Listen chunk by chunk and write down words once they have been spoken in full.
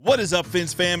What is up,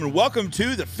 Fence fam, and welcome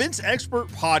to the Fence Expert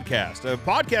Podcast, a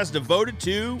podcast devoted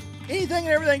to anything and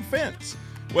everything fence.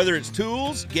 Whether it's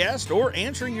tools, guests, or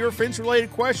answering your fence-related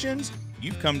questions,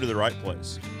 you've come to the right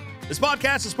place. This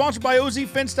podcast is sponsored by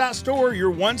ozfence.store,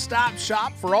 your one-stop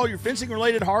shop for all your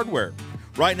fencing-related hardware.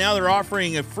 Right now, they're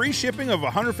offering a free shipping of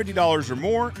 $150 or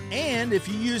more, and if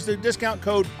you use the discount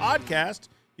code PODCAST,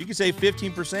 you can save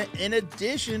 15% in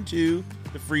addition to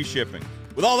the free shipping.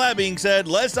 With all that being said,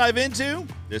 let's dive into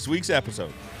this week's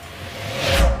episode.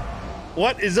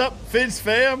 What is up, Fence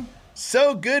fam?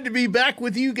 So good to be back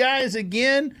with you guys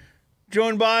again,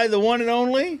 joined by the one and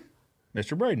only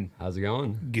Mr. Braden. How's it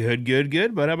going?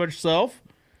 Good. But how about yourself?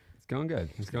 It's going good.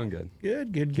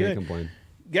 Good. Can't complain.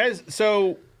 Guys,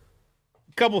 so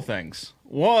a couple things.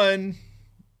 One,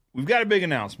 we've got a big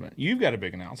announcement. You've got a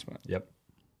big announcement. Yep.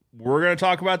 We're going to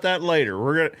talk about that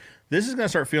later. This is going to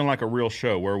start feeling like a real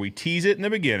show where we tease it in the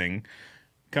beginning,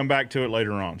 come back to it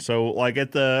later on. So like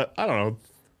at the,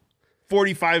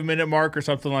 45-minute mark or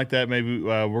something like that, maybe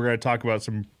we're going to talk about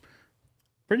some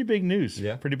pretty big news.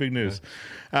 Yeah. Pretty big news.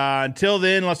 Yeah. Until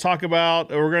then, we're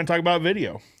going to talk about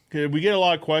video. We get a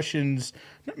lot of questions,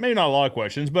 maybe not a lot of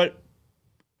questions, but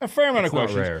a fair amount of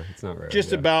questions. It's not rare.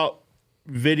 Just about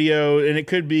video, and it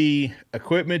could be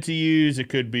equipment to use, it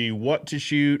could be what to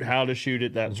shoot, how to shoot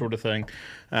it, that sort of thing.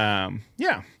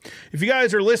 If you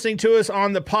guys are listening to us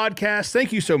on the podcast,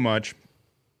 thank you so much.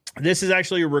 This is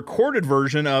actually a recorded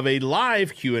version of a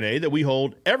live Q&A that we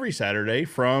hold every Saturday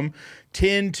from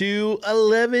 10 to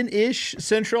 11-ish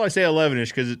Central. I say 11-ish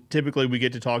because typically we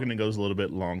get to talking and it goes a little bit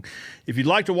long. If you'd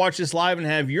like to watch this live and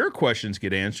have your questions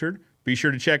get answered, be sure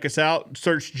to check us out.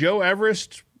 Search Joe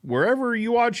Everest wherever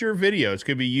you watch your videos.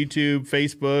 Could be YouTube,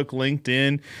 Facebook,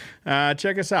 LinkedIn.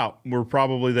 Check us out. We're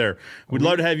probably there. We'd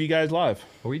love to have you guys live.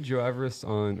 Are we Joe Everest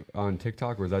on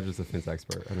TikTok, or is that just a fence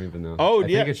expert? I don't even know. Oh, I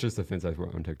think it's just a fence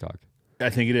expert on TikTok. I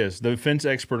think it is. The fence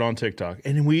expert on TikTok.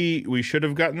 And we should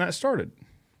have gotten that started.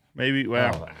 Maybe,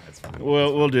 That's fine.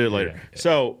 We'll do it later. Yeah.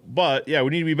 So, we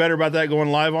need to be better about that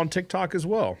going live on TikTok as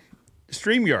well.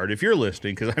 StreamYard, if you're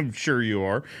listening, because I'm sure you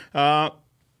are,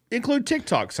 include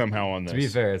TikTok somehow on this. To be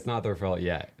fair, it's not their fault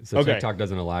yet. So Okay. TikTok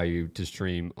doesn't allow you to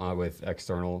stream with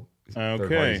external third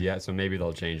parties yet. So maybe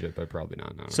they'll change it, but probably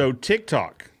not. No. So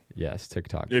TikTok, Yes,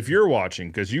 TikTok. if you're watching,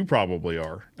 because you probably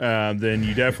are, then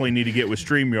you definitely need to get with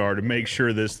StreamYard and make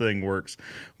sure this thing works.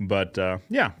 But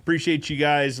appreciate you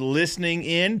guys listening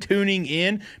in, tuning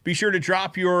in. Be sure to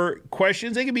drop your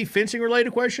questions. They can be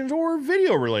fencing-related questions or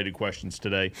video-related questions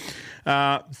today.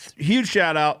 Huge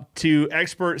shout-out to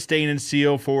Expert Stain and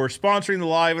Seal for sponsoring the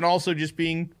live and also just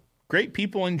being great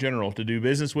people in general to do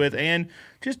business with and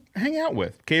just hang out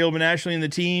with. Caleb and Ashley and the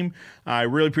team, I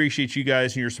really appreciate you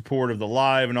guys and your support of the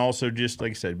live and also just, like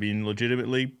I said, being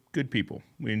legitimately good people.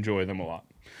 We enjoy them a lot.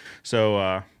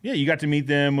 So, you got to meet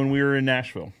them when we were in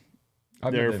Nashville.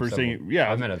 I've met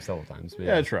them several times.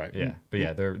 Yeah, that's right. Yeah,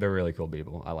 but they're really cool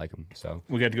people. I like them. So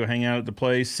we got to go hang out at the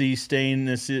place, see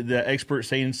the Expert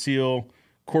Stain and Seal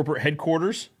corporate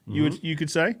headquarters, you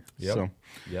could say. Yep. So,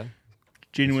 yeah.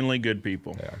 Genuinely good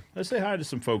people. They are. Let's say hi to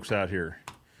some folks out here.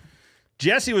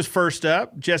 Jesse was first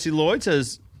up. Jesse Lloyd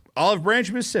says, Olive Branch,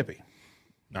 Mississippi.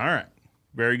 All right.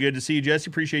 Very good to see you, Jesse.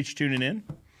 Appreciate you tuning in.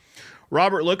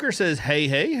 Robert Looker says,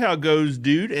 hey, how goes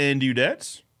dude and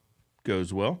dudettes?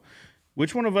 Goes well.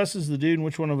 Which one of us is the dude and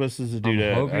which one of us is the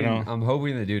dudette? I'm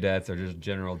hoping the dudettes are just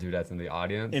general dudettes in the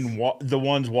audience. And the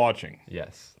ones watching.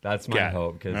 Yes, that's my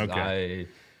hope because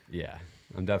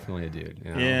I'm definitely a dude.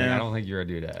 I don't think you're a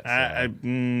dudette.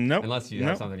 Nope. Unless you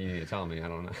have something you need to tell me. I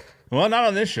don't know. Well, not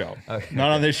on this show. Okay.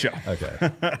 Not on this show.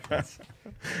 Okay.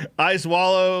 I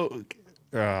swallow.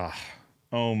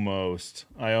 Almost.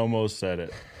 I almost said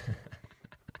it.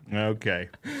 Okay.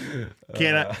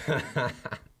 Can I?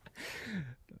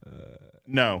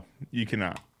 No, you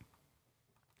cannot.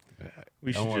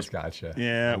 We should almost gotcha.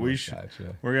 Yeah,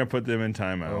 Gotcha. We're gonna put them in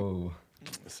timeout. Oh.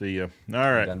 See ya.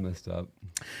 All right. Got messed up.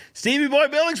 Stevie Boy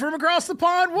Billings from across the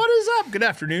pond. What is up? Good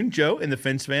afternoon, Joe and the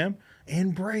Fence fam.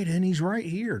 And Braden, he's right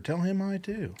here. Tell him hi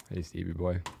too. Hey, Stevie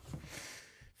Boy.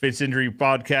 Fence Injury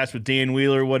Podcast with Dan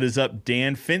Wheeler. What is up,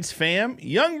 Dan? Fence fam.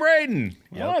 Young Braden.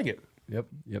 Yep. I like it.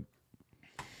 Yep.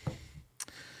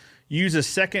 Use a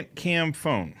second cam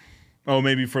phone. Oh,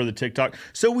 maybe for the TikTok.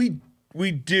 So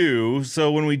we do.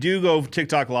 So when we do go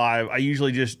TikTok live, I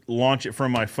usually just launch it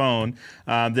from my phone.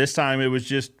 This time it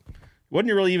wasn't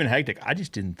really even hectic. I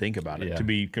just didn't think about it, to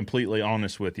be completely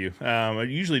honest with you. I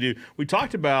usually do. We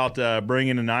talked about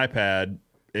bringing an iPad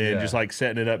and just like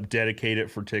setting it up, dedicate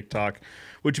it for TikTok,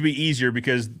 which would be easier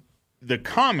because the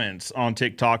comments on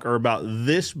TikTok are about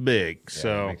this big.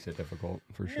 So it makes it difficult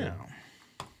for sure. Yeah.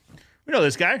 We know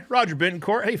this guy, Roger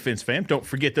Bentoncourt. Hey, Fence fam, don't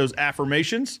forget those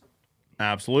affirmations.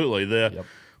 Absolutely.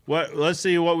 Let's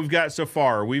see what we've got so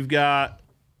far. We've got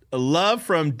a love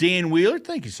from Dan Wheeler.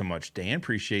 Thank you so much, Dan.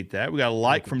 Appreciate that. We got a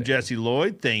like from Jesse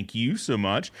Lloyd. Thank you so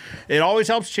much. It always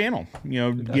helps channel,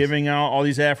 giving out all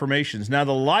these affirmations. Now,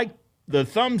 the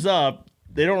thumbs up,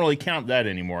 they don't really count that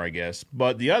anymore, I guess,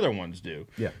 but the other ones do.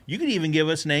 Yeah. You could even give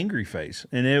us an angry face,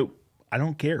 and I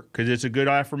don't care because it's a good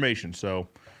affirmation. So,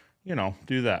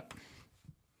 do that.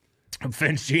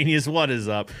 Fence Genius, what is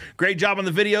up? Great job on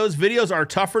the videos. Videos are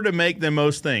tougher to make than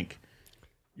most think.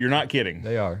 You're not kidding.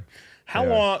 They are. How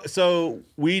long? So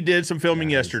we did some filming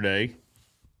yesterday.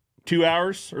 2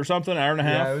 hours or something, hour and a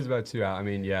half? Yeah, it was about 2 hours. I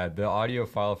mean, the audio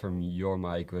file from your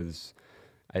mic was,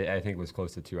 I think, was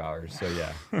close to 2 hours. So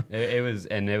yeah,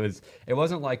 it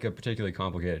wasn't like a particularly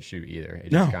complicated shoot either.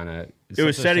 It just kind of. It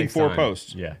was setting 4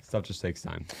 posts. Yeah, stuff just takes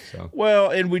time. So.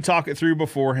 Well, and we talk it through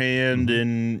beforehand,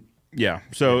 and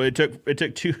so it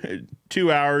took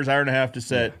 2 hours, hour and a half to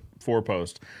set 4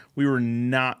 posts. We were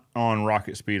not on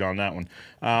rocket speed on that one.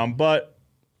 But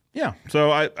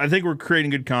so I think we're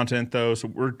creating good content though. So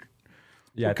we're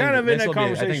kind of in that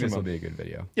conversation. I think this will be a good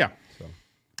video. Yeah. So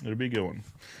it'll be a good one.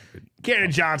 Cannon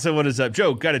Johnson, what is up?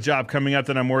 Joe, got a job coming up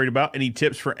that I'm worried about. Any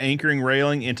tips for anchoring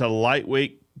railing into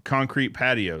lightweight concrete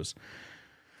patios?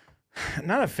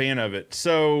 Not a fan of it.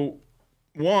 So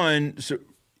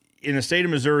in the state of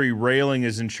Missouri, railing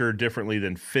is insured differently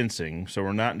than fencing. So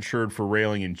we're not insured for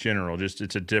railing in general. Just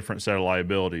it's a different set of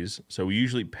liabilities. So we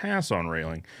usually pass on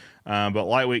railing. But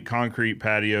lightweight concrete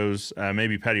patios,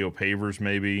 maybe patio pavers,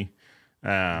 maybe.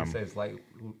 You say it's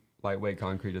lightweight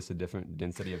concrete, just a different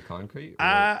density of concrete?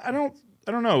 I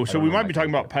don't know. So we might be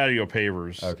talking about patio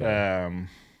pavers. Okay.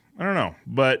 I don't know.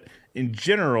 But in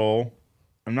general,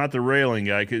 I'm not the railing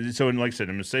guy. So like I said,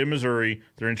 in the state of Missouri,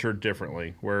 they're insured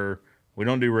differently, where we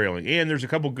don't do railing. And there's a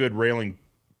couple good railing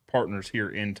partners here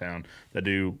in town that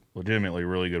do legitimately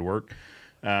really good work.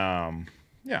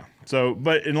 So,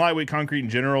 but in lightweight concrete in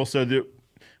general,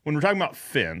 when we're talking about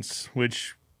fence,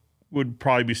 which would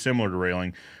probably be similar to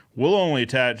railing, we'll only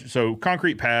attach, so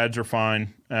concrete pads are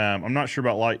fine. I'm not sure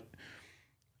about I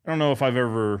don't know if I've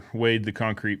ever weighed the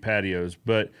concrete patios,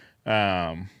 but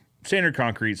standard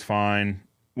concrete's fine.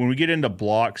 When we get into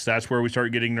blocks, that's where we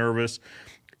start getting nervous.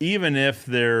 Even if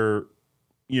they're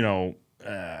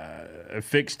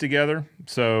fixed together.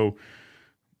 So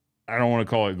I don't want to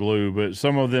call it glue, but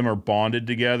some of them are bonded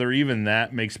together. Even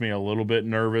that makes me a little bit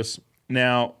nervous.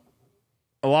 Now,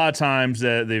 a lot of times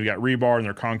that they've got rebar and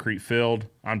they're concrete filled,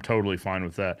 I'm totally fine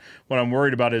with that. What I'm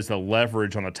worried about is the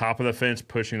leverage on the top of the fence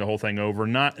pushing the whole thing over,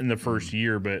 not in the first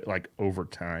year, but like over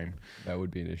time. That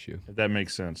would be an issue. If that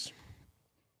makes sense.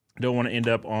 Don't want to end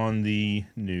up on the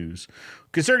news.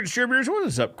 Concerned Distributors, what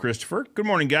is up, Christopher? Good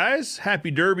morning, guys.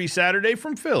 Happy Derby Saturday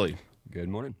from Philly. Good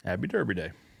morning. Happy Derby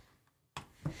Day.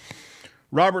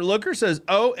 Robert Looker says,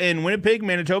 in Winnipeg,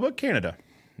 Manitoba, Canada.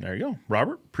 There you go.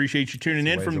 Robert, appreciate you tuning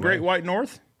in from Great White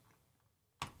North.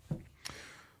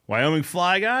 Wyoming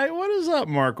Fly Guy, what is up,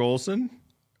 Mark Olson?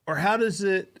 Or how does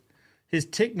his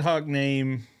TikTok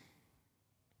name,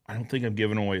 I don't think I'm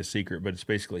giving away a secret, but it's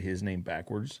basically his name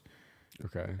backwards.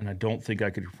 Okay. And I don't think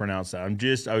I could pronounce that.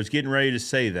 I was getting ready to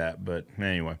say that, but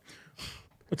anyway.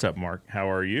 What's up, Mark? How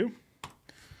are you?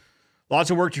 Lots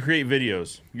of work to create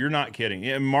videos. You're not kidding.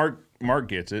 Yeah, Mark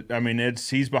gets it. I mean,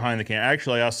 he's behind the camera.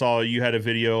 Actually, I saw you had a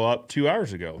video up 2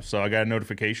 hours ago, so I got a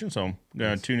notification, so I'm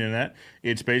going to tune in that.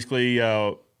 It's basically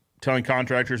telling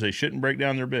contractors they shouldn't break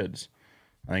down their bids.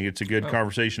 I think it's a good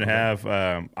conversation to have.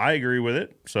 I agree with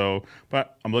it.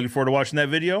 But I'm looking forward to watching that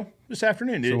video this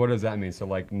afternoon. So what does that mean? So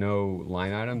like no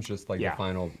line items, just like the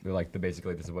final, like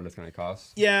basically this is what it's going to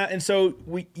cost. Yeah, and so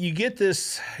you get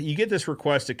this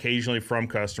request occasionally from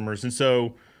customers, and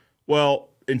so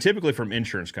and typically from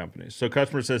insurance companies. So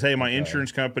customer says, "Hey, my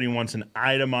insurance company wants an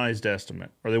itemized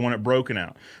estimate, or they want it broken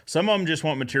out." Some of them just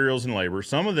want materials and labor.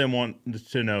 Some of them want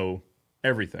to know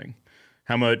everything.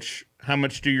 How much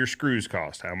do your screws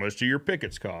cost? How much do your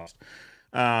pickets cost?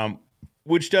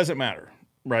 Which doesn't matter,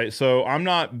 right? So I'm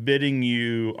not bidding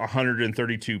you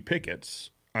 132 pickets.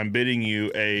 I'm bidding you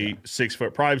a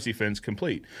 6-foot privacy fence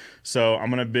complete. So I'm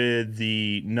going to bid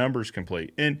the numbers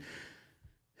complete. And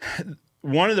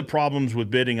one of the problems with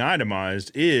bidding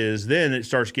itemized is then it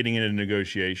starts getting into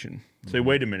negotiation. Say,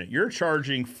 wait a minute, you're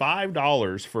charging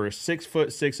 $5 for a 6-foot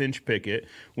 6-inch picket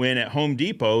when at Home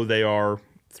Depot they are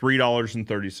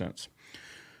 $3.30.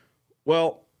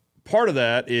 Well, part of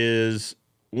that is,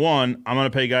 one, I'm going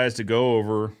to pay guys to go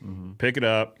over, pick it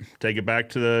up, take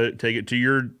it to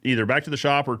your either back to the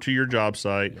shop or to your job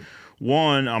site,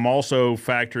 One, I'm also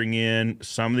factoring in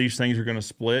some of these things are going to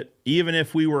split. Even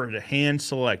if we were to hand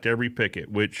select every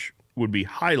picket, which would be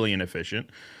highly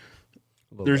inefficient,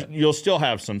 you'll still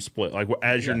have some split, like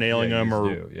as you're nailing them,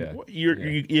 or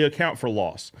you account for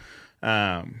loss.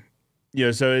 So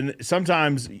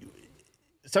sometimes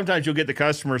you'll get the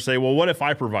customer say, well, what if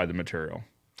I provide the material?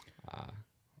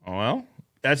 Well,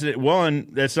 that's it. One,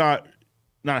 that's not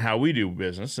how we do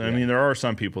business. I mean, there are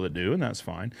some people that do, and that's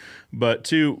fine. But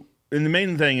two, and the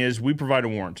main thing is we provide a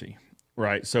warranty,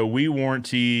 right? So we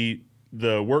warranty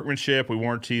the workmanship, we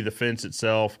warranty the fence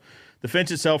itself. The fence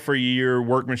itself for a year,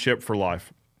 workmanship for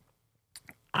life.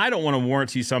 I don't want to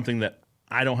warranty something that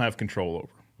I don't have control over.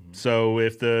 So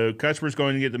if the customer's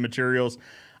going to get the materials,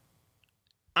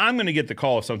 I'm going to get the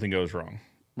call if something goes wrong,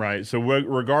 right? So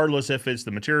regardless if it's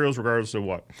the materials, regardless of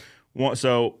what.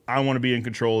 So I want to be in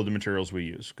control of the materials we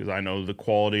use because I know the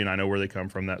quality and I know where they come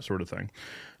from, that sort of thing.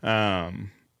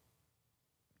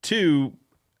 Two,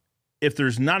 if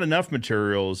there's not enough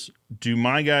materials, do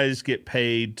my guys get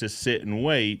paid to sit and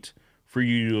wait for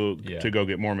you to go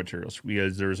get more materials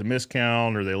because there's a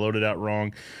miscount or they loaded out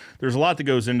wrong? There's a lot that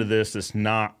goes into this that's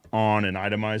not on an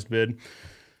itemized bid.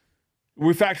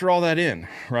 We factor all that in,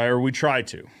 right? Or we try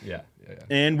to. Yeah.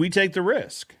 And we take the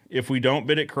risk. If we don't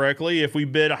bid it correctly, if we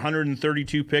bid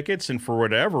 132 pickets and for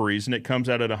whatever reason it comes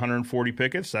out at 140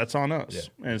 pickets, that's on us.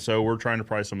 Yeah. And so we're trying to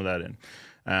price some of that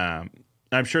in.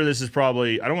 I'm sure this is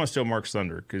probably, I don't want to steal Mark's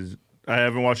thunder because I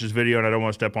haven't watched this video and I don't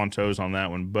want to step on toes on that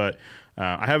one, but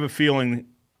I have a feeling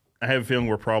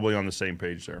we're probably on the same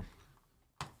page there.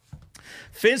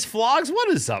 Fence Vlogs, what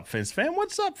is up, Fence Fam?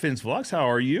 What's up, Fence Vlogs? How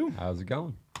are you? How's it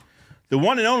going? The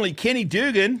one and only Kenny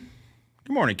Dugan.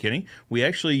 Good morning, Kenny. We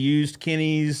actually used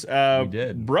Kenny's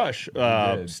brush,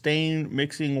 stain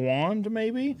mixing wand,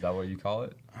 maybe. Is that what you call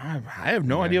it? I have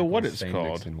no idea what it's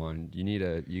called. Mixing wand. You need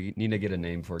to get a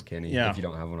name for it, Kenny. If you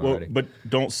don't have one already. But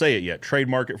don't say it yet.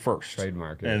 Trademark it first.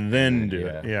 Trademark it, and then do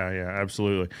it. Yeah,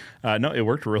 absolutely. No, it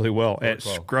worked really well at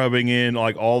scrubbing in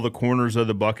like all the corners of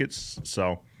the buckets.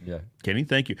 So Kenny,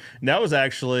 thank you. And that was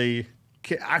actually,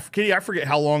 Kenny, I forget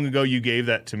how long ago you gave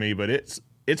that to me, but it's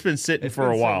been sitting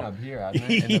for a while. Up here, hasn't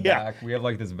it? In the back. We have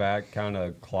like this back kind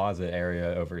of closet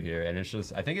area over here, and it's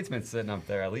just, I think it's been sitting up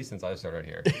there at least since I started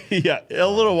here. A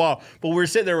little while. But we're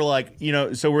sitting there, we're like,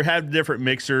 so we have different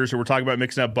mixers, or we're talking about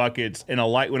mixing up buckets, and a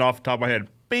light went off the top of my head.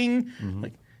 Bing!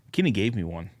 Like, Kenny gave me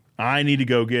one. I need to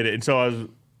go get it. And so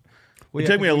it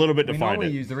took me a little bit to find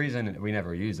it. The reason we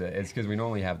never use it is because we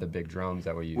normally have the big drums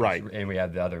that we use, right? And we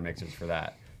have the other mixers for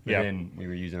that. But then we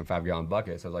were using a 5-gallon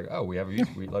bucket, so I was like, "Oh,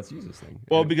 let's use this thing."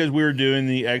 Well, because we were doing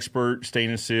the expert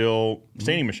stainless steel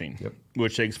staining machine,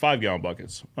 which takes 5-gallon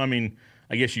buckets. I mean,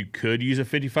 I guess you could use a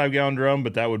 55-gallon drum,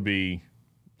 but that'd be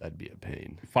a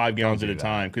pain. 5 gallons at a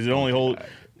time because it only holds.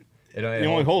 It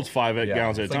only holds 5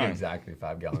 gallons at a time. Exactly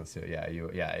 5 gallons. So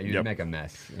you'd make a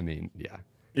mess. I mean,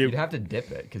 you'd have to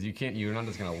dip it because you can't. You're not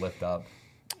just gonna lift up.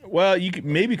 Well, you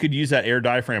could use that air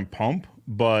diaphragm pump,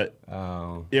 but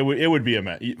it would be a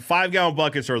mess. 5-gallon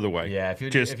buckets are the way. Yeah, if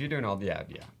you're doing all,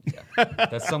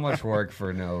 that's so much work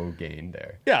for no gain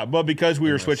there. Yeah, but because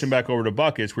we were switching back over to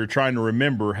buckets, we were trying to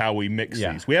remember how we mix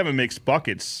these. We haven't mixed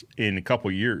buckets in a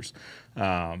couple years,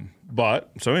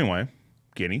 but so anyway,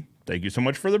 Kenny, thank you so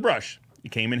much for the brush.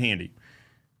 It came in handy.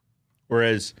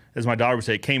 Whereas, as my daughter would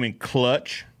say, it came in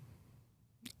clutch.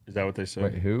 Is that what they say?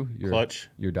 Wait, who? Clutch?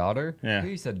 Your daughter? Yeah.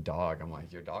 You said dog. I'm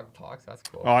like, your dog talks? That's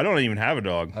cool. Oh, I don't even have a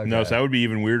dog. Okay. No, so that would be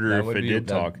even weirder if it did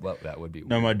talk. That would be weird.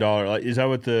 No, my daughter. Like, is that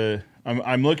what the...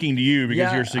 I'm looking to you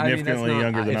because you're significantly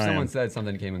younger than I am. If someone said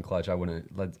something came in clutch, I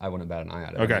wouldn't bat an eye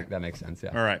at it. Okay. That makes sense,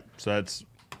 yeah. All right. So that's...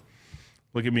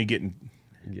 Look at me getting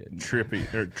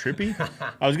trippy. Or trippy?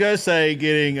 I was going to say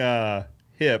getting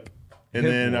hip. And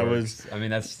then works. I was... I mean,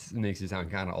 that makes you sound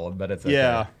kind of old, but it's okay.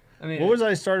 Yeah. I mean, what was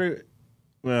I started...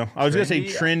 Well, I was going to say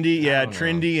trendy. Yeah,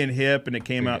 trendy and hip, and it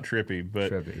came out trippy.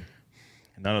 But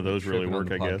none of those really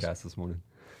work, I guess. Podcast this morning.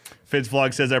 Fitz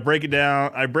Vlog says, I break it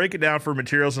down for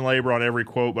materials and labor on every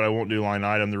quote, but I won't do line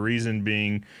item. The reason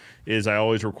being is I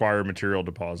always require material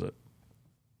deposit.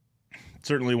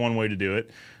 Certainly one way to do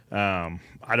it.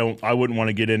 I wouldn't want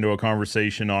to get into a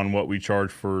conversation on what we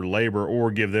charge for labor or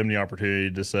give them the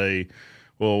opportunity to say,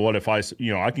 well, what if I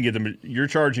can get them, you're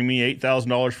charging me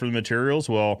 $8,000 for the materials.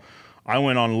 Well, I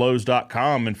went on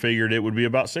Lowe's.com and figured it would be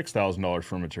about $6,000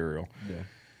 for material. Yeah.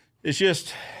 It's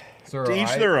just to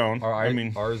each their own.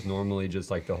 Ours normally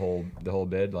just like the whole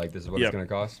bid, like this is what it's going to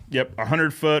cost? Yep,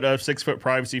 100 foot of 6-foot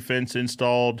privacy fence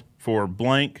installed for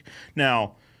blank.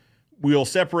 Now, we'll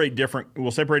separate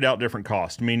out different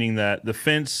costs, meaning that the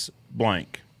fence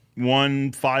blank,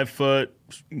 1 5-foot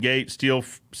gate, steel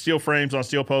frames on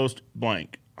steel post,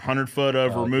 blank. 100 foot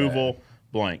of removal,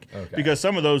 blank. Okay. Because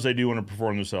some of those they do want to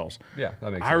perform themselves. Yeah,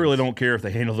 that makes sense. I really don't care if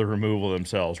they handle the removal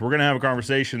themselves. We're going to have a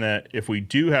conversation that if we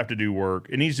do have to do work,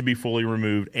 it needs to be fully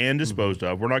removed and disposed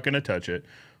of. We're not going to touch it.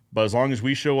 But as long as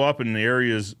we show up and the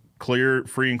area is clear,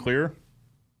 free and clear,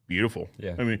 beautiful.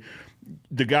 Yeah. I mean,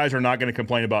 the guys are not going to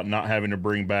complain about not having to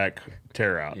bring back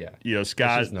tear out. Yeah. You know,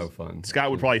 Scott, It's just no fun. Scott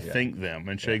would probably thank them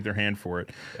and shake their hand for it.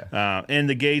 Yeah. And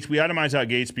the gates, we itemize out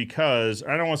gates because,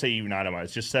 I don't want to say even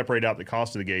itemize, just separate out the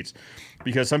cost of the gates.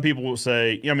 Because some people will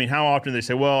say, I mean, how often they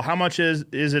say, well, how much is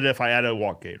it if I add a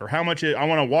walk gate? Or how much I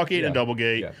want a walk gate and a double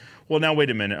gate. Yeah. Well, now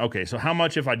wait a minute. Okay, so how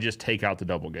much if I just take out the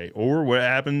double gate? Or what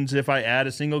happens if I add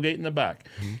a single gate in the back?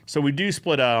 So we do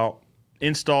split out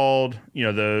installed, you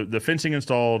know, the fencing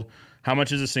installed, how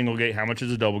much is a single gate, how much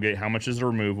is a double gate, how much is the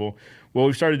removal. What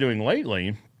we've started doing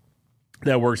lately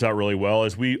that works out really well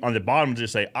is we, on the bottom,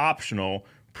 just say optional,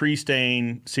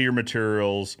 pre-stain, cedar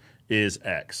materials is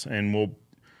X. And we'll...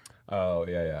 Oh,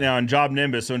 yeah. Now, in Job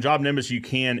Nimbus, you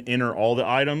can enter all the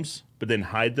items, but then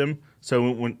hide them.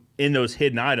 So when in those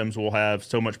hidden items, we'll have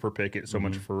so much per picket, so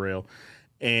much for rail.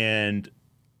 And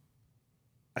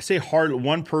I say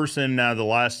one person now the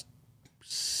last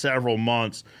several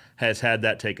months has had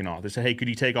that taken off. They say, hey, could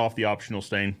you take off the optional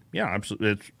stain? Yeah,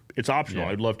 absolutely. It's optional.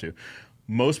 I'd love to.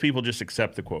 Most people just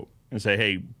accept the quote and say,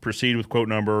 hey, proceed with quote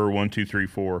number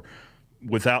 1234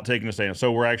 without taking the stain.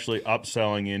 So we're actually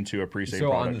upselling into a pre-stain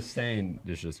product. On the stain,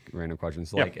 this is just random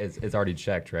questions. So like it's already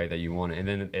checked, right, that you want it. And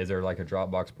then is there like a drop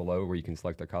box below where you can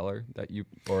select the color that you,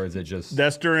 or is it just...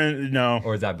 That's during, no.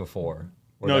 Or is that before?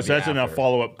 No, so that's in a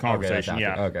follow-up conversation.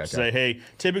 Okay. Say, hey,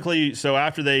 typically, so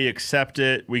after they accept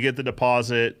it, we get the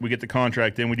deposit, we get the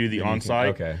contract, then we do the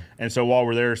on-site. Okay. And so while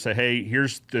we're there, say, hey,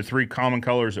 here's the 3 common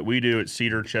colors that we do. It's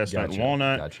cedar, chestnut, and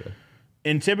walnut. Gotcha.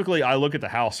 And typically, I look at the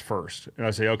house first, and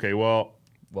I say, okay, well,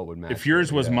 what would match? If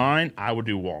yours was mine, I would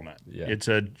do walnut.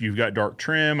 Yeah. You've got dark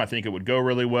trim. I think it would go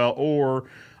really well. Or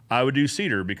I would do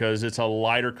cedar because it's a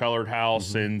lighter colored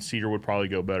house, and cedar would probably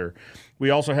go better. We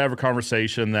also have a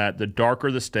conversation that the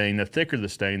darker the stain, the thicker the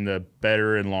stain, the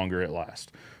better and longer it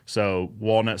lasts. So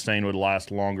walnut stain would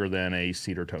last longer than a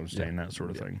cedar tone stain, that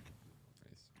sort of thing.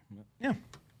 Nice. Yeah.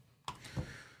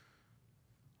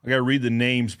 I got to read the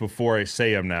names before I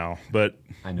say them now, but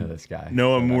I know this guy.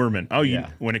 Noah Moorman. Oh,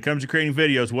 when it comes to creating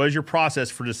videos, what is your process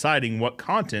for deciding what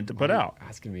content to put out?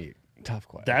 Asking me tough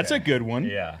question. That's a good one.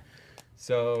 Yeah.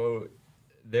 So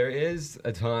there is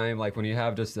a time, like when you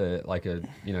have just we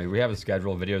have a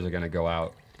schedule, videos are going to go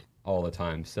out all the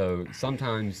time. So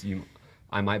sometimes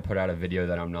I might put out a video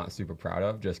that I'm not super proud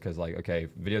of just because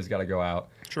videos got to go out.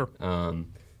 Sure.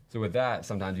 So with that,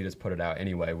 sometimes you just put it out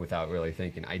anyway without really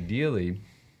thinking. Ideally,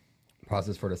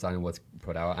 process for deciding what's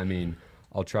put out, I mean,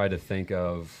 I'll try to think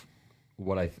of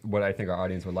what I think our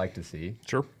audience would like to see.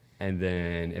 Sure. And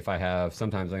then if I have,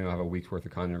 sometimes I have a week's worth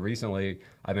of content. Recently,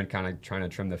 I've been kind of trying to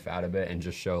trim the fat a bit and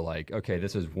just show okay,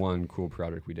 this is one cool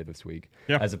product we did this week.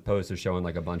 Yeah. As opposed to showing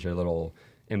a bunch of little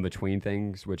in-between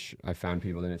things, which I found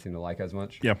people didn't seem to like as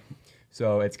much. Yeah.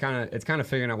 So it's kind of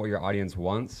figuring out what your audience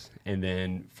wants, and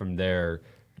then from there,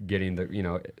 getting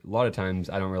a lot of times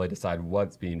I don't really decide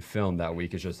what's being filmed that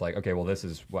week. It's just okay, well, this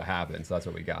is what happened, so that's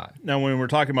what we got. Now, when we're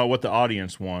talking about what the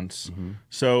audience wants,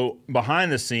 so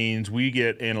behind the scenes, we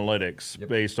get analytics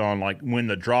based on when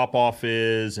the drop off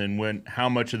is and how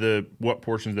much of what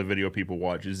portions of the video people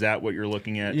watch. Is that what you're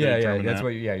looking at? That's what.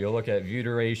 You'll look at view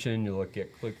duration, you'll look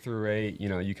at click through rate.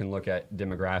 You can look at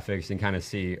demographics and kind of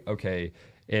see, okay,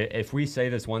 if we say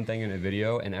this one thing in a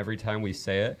video and every time we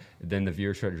say it, then the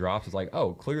viewership drops, it's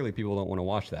oh, clearly people don't want to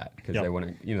watch that because they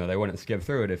wouldn't skip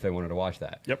through it if they wanted to watch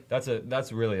that. Yep.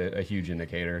 That's really a huge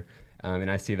indicator. And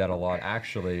I see that a lot.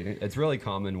 Actually, it's really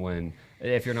common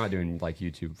if you're not doing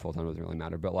YouTube full time, it doesn't really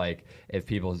matter. But if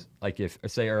people's if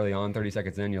say early on, 30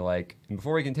 seconds in, you're and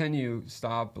before we continue,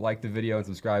 stop, like the video and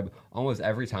subscribe. Almost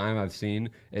every time I've seen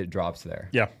it drops there.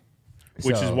 Yeah.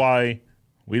 Which is why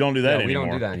we don't do that anymore. We don't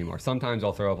do that anymore. Sometimes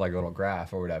I'll throw up a little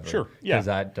graph or whatever. Sure. Yeah.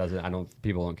 Because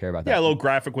people don't care about that. Yeah, a little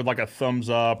graphic with a thumbs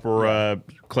up or a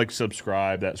click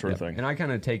subscribe, that sort of thing. And I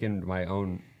kind of take into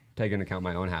account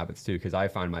my own habits too, because I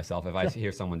find myself, if I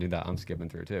hear someone do that, I'm skipping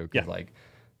through too. Because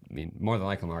more than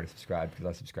likely I'm already subscribed because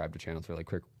I subscribe to channels really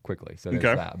quickly. So there's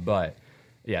that. But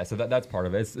yeah, so that's part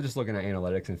of it. It's just looking at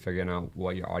analytics and figuring out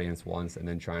what your audience wants and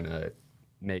then trying to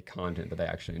make content that they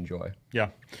actually enjoy. Yeah.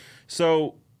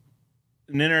 So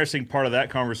an interesting part of that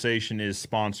conversation is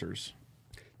sponsors,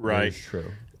 right? That is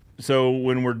true. So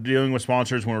when we're dealing with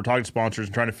sponsors, when we're talking to sponsors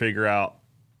and trying to figure out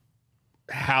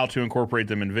how to incorporate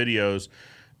them in videos,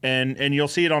 and you'll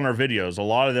see it on our videos, a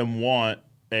lot of them want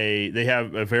they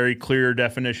have a very clear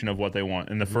definition of what they want.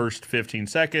 In the first 15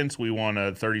 seconds, we want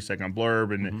a 30-second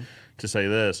blurb and to say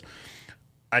this.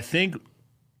 I think,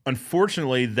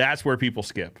 unfortunately, that's where people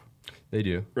skip. They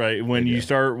do. Right? When you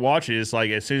start watching, it's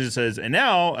like as soon as it says, and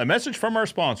now a message from our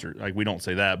sponsor. Like, we don't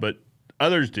say that, but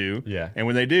others do. Yeah. And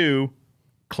when they do,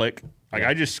 click. Like,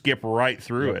 I just skip right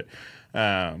through it.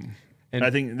 And I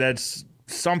think that's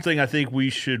something I think we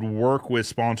should work with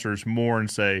sponsors more and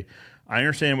say, I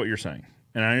understand what you're saying,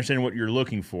 and I understand what you're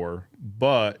looking for,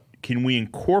 but can we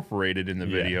incorporate it in the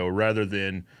video rather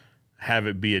than have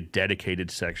it be a dedicated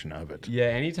section of it? Yeah,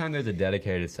 anytime there's a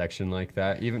dedicated section like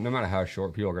that, even no matter how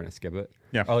short, people are going to skip it.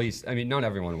 Yeah. At least, I mean, not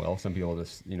everyone will. Some people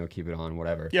just, keep it on,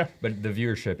 whatever. Yeah. But the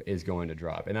viewership is going to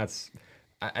drop. And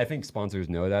I think sponsors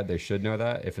know that. They should know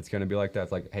that. If it's going to be like that,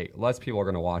 it's like, hey, less people are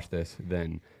going to watch this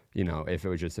than, if it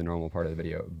was just a normal part of the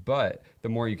video. But the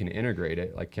more you can integrate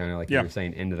it, like kind of like you were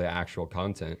saying, into the actual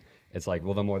content, it's like,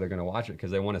 well, the more they're going to watch it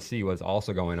because they want to see what's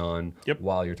also going on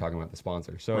while you're talking about the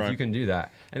sponsor. So if you can do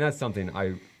that, and that's something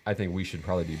I think we should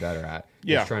probably be better at.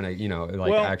 Is trying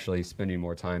to, actually spending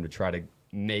more time to try to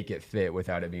make it fit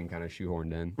without it being kind of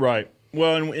shoehorned in. Right.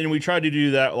 Well, and we tried to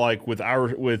do that like with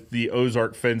the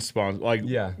Ozark Fence sponsor. Like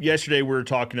yesterday we were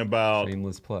talking about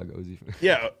shameless plug, Ozzy.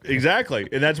 Yeah, exactly.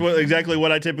 And that's exactly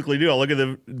what I typically do. I'll look at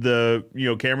the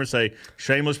camera and say,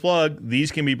 shameless plug,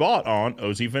 these can be bought on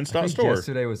ozfence.store.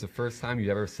 Yesterday was the first time you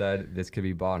ever said this could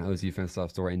be bought on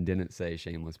ozfence.store and didn't say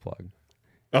shameless plug.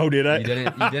 Oh, did I? You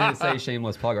didn't say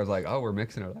shameless plug. I was like, oh, we're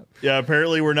mixing it up. Yeah,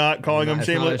 apparently we're not calling them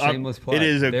shameless. It's not a shameless plug. It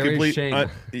is a there complete shame.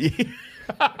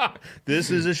 This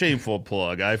is a shameful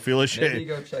plug. I feel ashamed. Maybe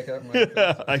go check out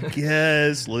my I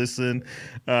guess. Listen,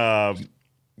 but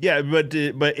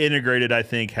integrated, I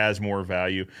think, has more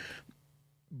value.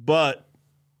 But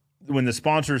when the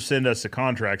sponsors send us the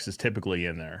contracts, it's typically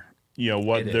in there.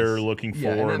 What they're looking for,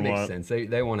 and that and makes sense.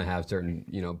 They want to have certain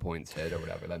points hit or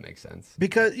whatever. That makes sense.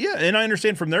 Because and I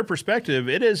understand from their perspective,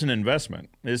 it is an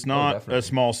investment. It's not a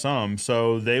small sum,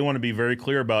 so they want to be very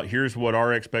clear about here's what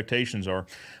our expectations are.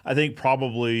 I think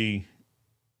probably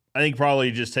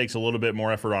just takes a little bit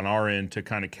more effort on our end to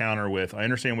kind of counter with, I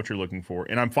understand what you're looking for,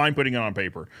 and I'm fine putting it on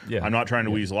paper. Yeah. I'm not trying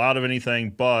to weasel out of anything,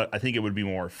 but I think it would be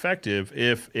more effective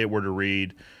if it were to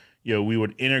read, we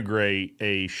would integrate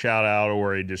a shout out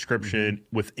or a description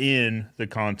within the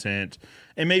content.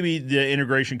 And maybe the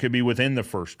integration could be within the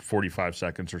first 45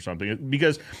 seconds or something.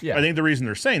 Because I think the reason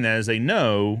they're saying that is they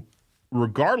know,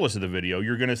 regardless of the video,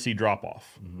 you're going to see drop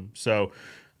off. So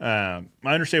I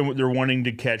understand what they're wanting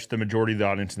to catch the majority of the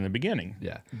audience in the beginning.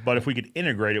 Yeah. But if we could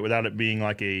integrate it without it being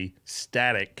like a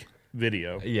static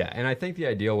video. Yeah, and I think the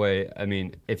ideal way, I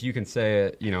mean, if you can say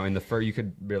it, in the first, you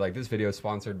could be like, this video is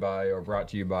sponsored by or brought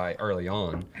to you by early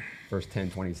on, first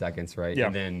 10, 20 seconds, right? Yeah.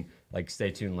 And then like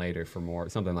stay tuned later for more,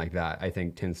 something like that, I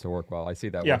think tends to work well. I see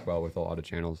that work well with a lot of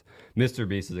channels. Mr.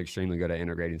 Beast is extremely good at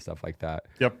integrating stuff like that.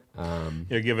 Yep.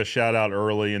 Give a shout out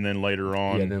early and then later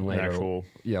on. Yeah, then later,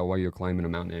 while you're climbing a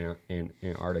mountain in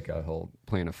Antarctica, he'll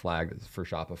plant a flag for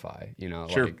Shopify,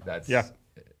 Sure. Like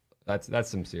that's, That's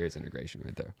some serious integration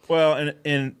right there. Well,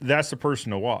 and that's the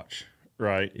person to watch,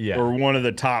 right? Yeah. Or one of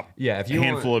the top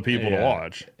handful of people to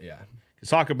watch. Yeah.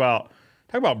 Talk about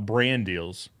brand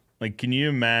deals. Like, can you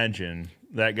imagine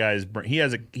that guy's? He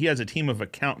has a team of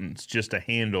accountants just to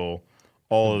handle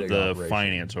all of the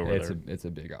finance over there. It's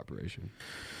a big operation.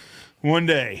 One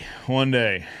day.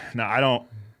 Now, I don't.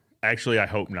 Actually, I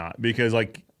hope not, because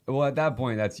well, at that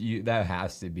point, that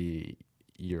has to be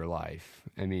your life.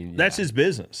 I mean, that's his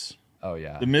business. Oh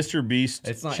yeah, the Mr. Beast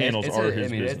channels are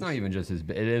his business. It's not even just his.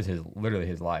 It is literally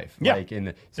his life. Yeah.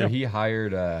 He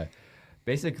hired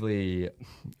basically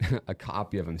a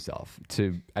copy of himself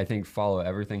to, I think, follow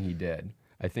everything he did.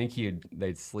 I think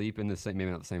they'd sleep in the same,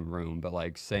 maybe not the same room, but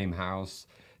like same house.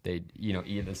 They'd eat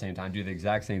at the same time, do the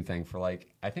exact same thing for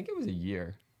I think it was a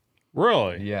year.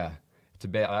 Really? Yeah.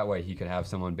 That way he could have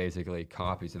someone basically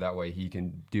copy, so that way he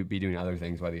can be doing other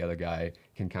things while the other guy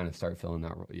can kind of start filling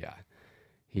that role. Yeah.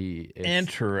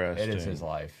 Interesting. It is his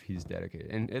life. He's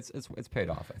dedicated, and it's paid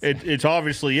off. It's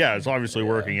obviously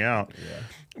working out. Yeah.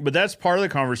 But that's part of the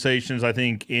conversations I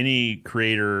think any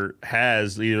creator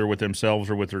has, either with themselves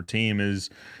or with their team, is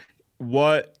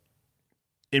what,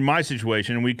 in my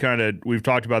situation, and we've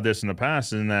talked about this in the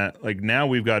past, in that now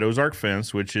we've got Ozark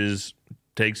Fence, which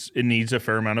needs a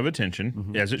fair amount of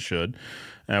attention, as it should.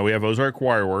 We have Ozark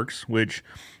Wireworks, which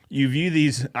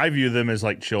I view them as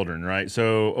like children, right?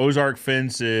 So Ozark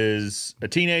Fence is a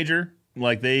teenager.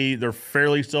 They're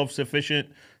fairly self-sufficient.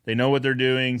 They know what they're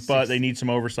doing, but they need some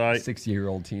oversight.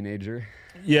 6-year-old teenager.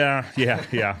 Yeah.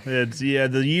 It's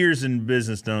the years in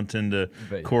business don't tend to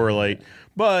correlate.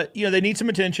 But, they need some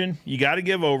attention. You got to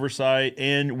give oversight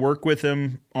and work with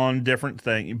them on different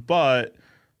things. But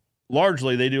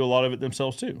largely, they do a lot of it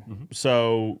themselves, too. Mm-hmm.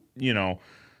 So, now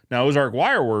Ozark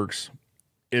Wireworks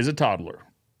is a toddler.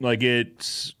 Like,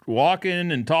 it's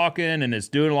walking and talking, and it's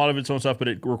doing a lot of its own stuff, but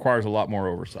it requires a lot more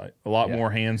oversight, a lot more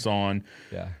hands-on.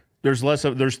 Yeah. There's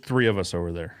 3 of us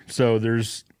over there. So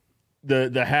there's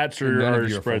the hats are none of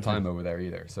you are spread full time over there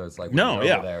either. So it's like over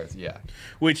there,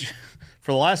 which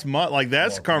for the last month, like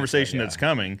that's a conversation that's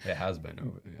coming. It has been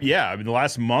over. Yeah, I mean the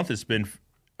last month it's been.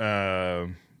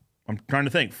 I'm trying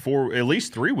to think, for at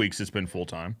least 3 weeks it's been full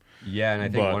time. Yeah, and I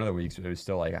think one of the weeks it was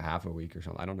still like a half a week or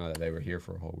something. I don't know that they were here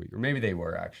for a whole week, or maybe they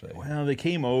were actually. Well, they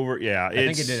came over. Yeah, I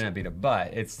think it didn't beat it,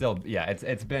 but it's still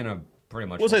it's been a pretty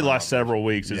much. We'll say the last several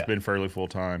weeks it's been fairly full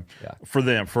time for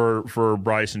them, for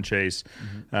Bryce and Chase,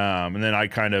 and then I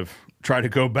kind of try to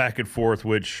go back and forth,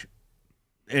 which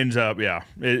ends up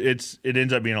it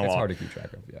ends up being a lot. It's hard to keep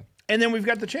track of, And then we've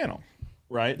got the channel,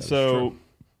 right? That so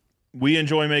we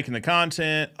enjoy making the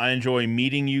content. I enjoy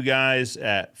meeting you guys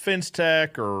at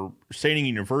FinTech or Stadium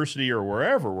University or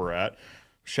wherever we're at.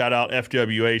 Shout out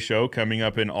FWA show coming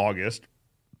up in August.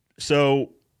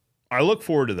 So I look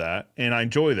forward to that, and I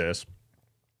enjoy this.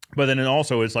 But then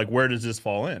also it's like, where does this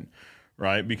fall in,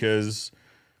 right? Because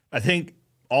I think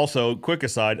also, quick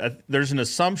aside, there's an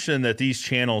assumption that these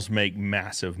channels make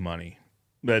massive money,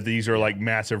 that these are like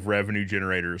massive revenue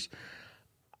generators.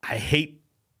 I hate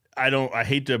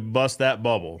to bust that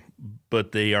bubble,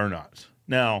 but they are not.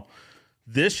 Now,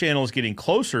 this channel is getting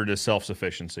closer to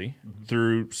self-sufficiency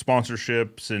through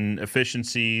sponsorships and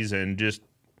efficiencies, and just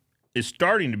is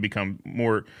starting to become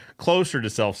more closer to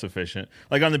self-sufficient.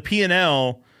 Like on the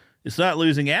P&L, it's not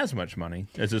losing as much money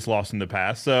as it's lost in the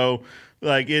past. So,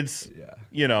 like, it's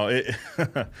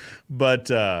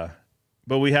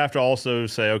but we have to also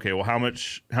say, okay, well, how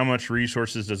much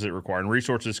resources does it require? And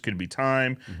resources could be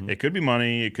time, it could be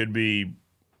money, it could be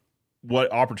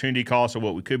what opportunity costs of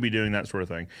what we could be doing, that sort of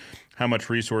thing. How much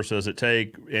resource does it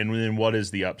take, and then what is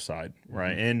the upside,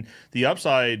 right? And the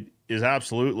upside is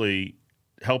absolutely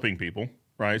helping people,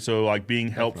 right? So like being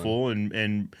helpful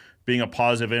and being a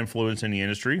positive influence in the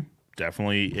industry,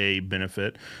 definitely a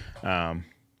benefit. And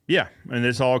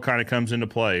this all kind of comes into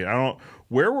play.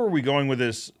 Where were we going with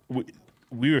this?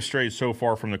 We were strayed so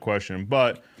far from the question,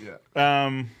 but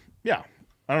I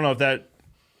don't know if that.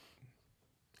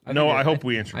 I hope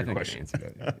we answered your question. I answered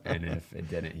it. And if it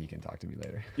didn't, he can talk to me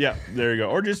later. Yeah, there you go.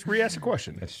 Or just re-ask a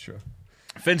question. That's true.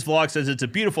 Fence Vlog says it's a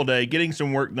beautiful day, getting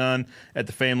some work done at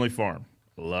the family farm.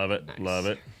 Love it. Nice. Love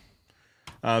it.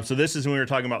 So this is when we were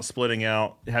talking about splitting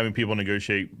out, having people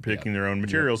negotiate, picking their own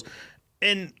materials.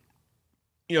 And,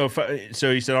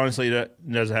 so he said, honestly, that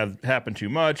doesn't happen too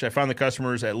much. I find the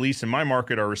customers, at least in my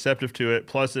market, are receptive to it.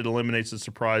 Plus, it eliminates the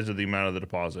surprise of the amount of the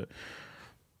deposit.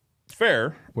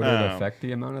 Fair. Would it affect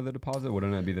the amount of the deposit?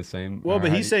 Wouldn't it be the same? Well,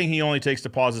 but he's saying he only takes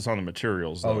deposits on the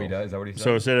materials, though. Oh, he does? Is that what he said?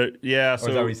 So instead of, Or is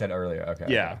that what he said earlier? Okay.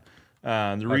 Yeah.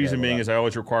 The reason being is I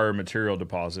always require a material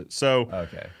deposit. So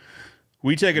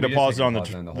we take a deposit on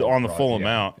the full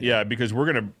amount. Yeah, because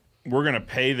we're gonna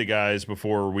pay the guys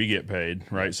before we get paid,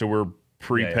 right? So we're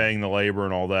prepaying the labor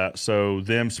and all that. So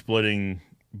them splitting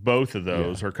both of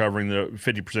those or covering the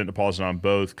 50% deposit on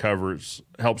both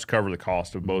helps cover the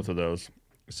cost of both of those.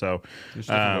 So there's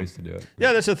different ways to do it.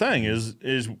 Yeah, that's the thing is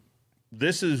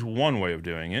this is one way of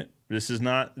doing it. This is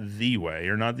not the way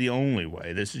or not the only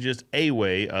way. This is just a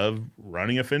way of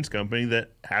running a fence company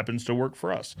that happens to work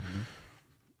for us.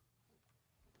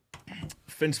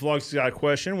 Fence Vlog's got a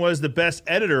question. What is the best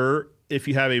editor if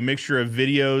you have a mixture of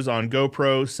videos on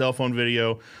GoPro, cell phone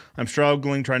video? I'm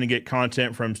struggling trying to get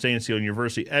content from Stain and Steel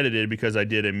University edited because I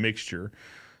did a mixture.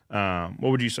 What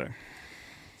would you say?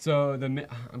 So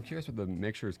I'm curious what the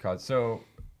mixture is called. So,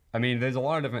 I mean, there's a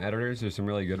lot of different editors. There's some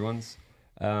really good ones.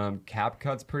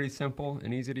 CapCut's pretty simple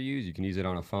and easy to use. You can use it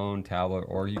on a phone, tablet,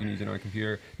 or you can use it on a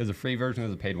computer. There's a free version.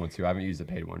 There's a paid one too. I haven't used the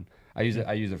paid one. I use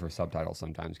it for subtitles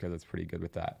sometimes because it's pretty good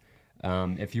with that.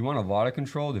 If you want a lot of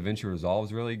control, DaVinci Resolve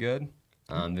is really good.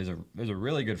 There's a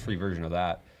really good free version of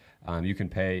that. You can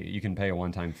pay a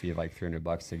one-time fee of like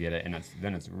 $300 to get it, and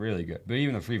then it's really good. But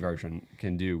even the free version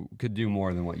could do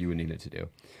more than what you would need it to do.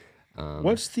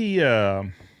 What's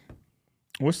the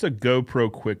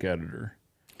GoPro Quick Editor?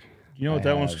 You know what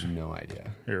that one's? I have no idea.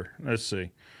 Here, let's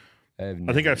see. I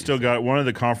think I've still got it. One of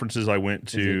the conferences I went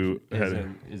to.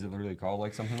 Is it literally called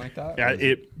like something like that? Yeah,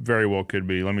 it very well could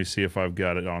be. Let me see if I've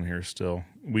got it on here still.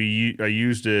 I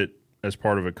used it as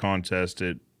part of a contest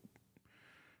at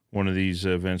one of these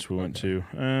events we went to.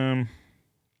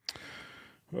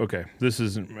 Okay, this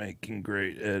isn't making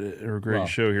great edit or great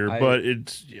show here, but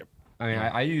it's I mean,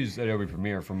 I use Adobe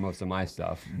Premiere for most of my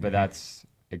stuff, but that's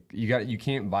you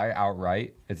can't buy it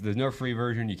outright. There's no free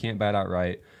version. You can't buy it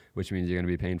outright, which means you're going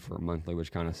to be paying for it monthly,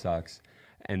 which kind of sucks.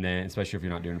 And then, especially if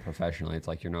you're not doing it professionally, it's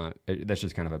like that's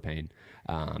just kind of a pain.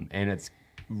 And it's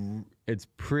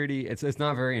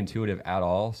not very intuitive at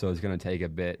all. So it's going to take a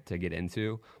bit to get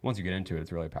into. Once you get into it,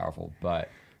 it's really powerful. But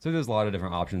so there's a lot of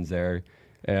different options there.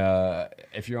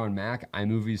 If you're on Mac,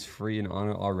 iMovie's free and on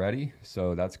it already,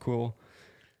 so that's cool.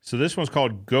 So this one's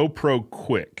called GoPro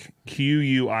Quick,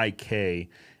 Quick,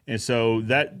 and so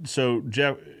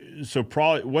Jeff,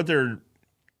 probably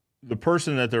the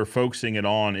person that they're focusing it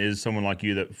on is someone like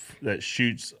you that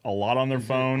shoots a lot on their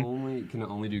phone. Can it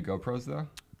only do GoPros though?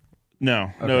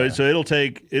 No, okay. No. So it'll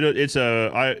take it. Mine's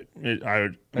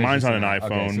on an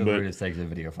iPhone, okay, so but it just takes a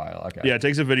video file. Okay. Yeah, it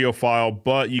takes a video file,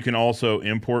 but you can also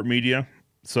import media.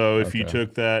 So if you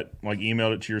took that, like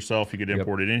emailed it to yourself, you could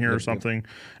import it in here or something. Yep.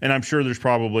 And I'm sure there's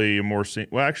probably a more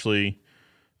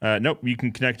nope, you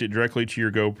can connect it directly to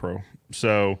your GoPro.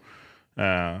 So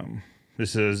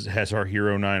this has our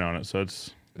Hero 9 on it, so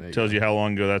it tells you how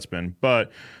long ago that's been.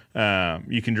 But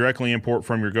you can directly import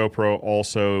from your GoPro.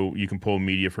 Also, you can pull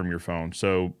media from your phone.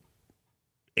 So,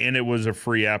 and it was a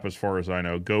free app as far as I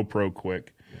know. GoPro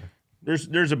Quick. Yeah.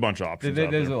 There's a bunch of options.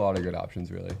 There's a lot of good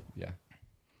options, really. Yeah.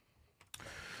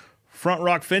 Front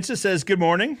Rock Fences says, good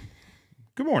morning.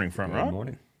 Good morning, Front Rock. Good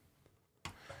morning.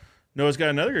 Noah's got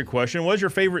another good question. What is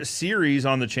your favorite series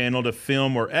on the channel to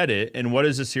film or edit, and what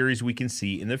is a series we can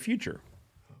see in the future?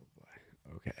 Oh,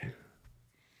 boy. Okay.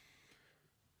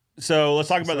 So let's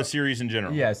talk about the series in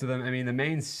general. Yeah, so the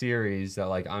main series that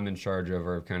I'm in charge of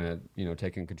or kind of,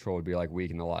 taking control would be Week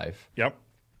in the Life. Yep.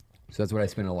 So that's what I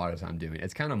spend a lot of time doing.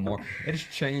 It's kind of more, it's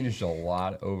changed a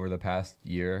lot over the past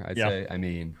year, I'd say. I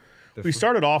mean... We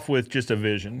started off with just a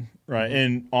vision, right? Mm-hmm.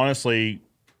 And honestly,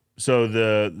 so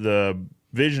the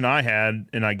vision I had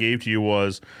and I gave to you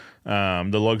was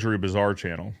the Luxury Bazaar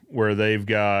channel, where they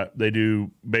do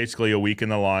basically a week in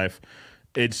the life.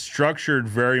 It's structured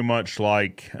very much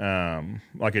like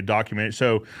a documentary.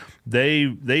 So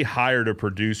they hired a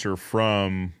producer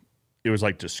from, it was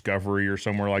like Discovery or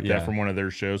somewhere like that, from one of their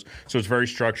shows. So it's very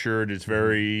structured. It's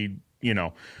very,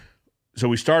 so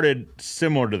we started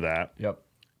similar to that. Yep.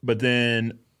 But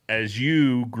then as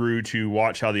you grew to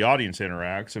watch how the audience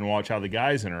interacts and watch how the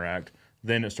guys interact,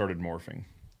 then it started morphing.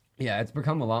 Yeah, it's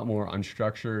become a lot more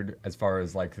unstructured as far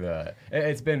as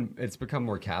it's become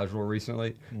more casual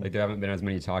recently. Mm-hmm. There haven't been as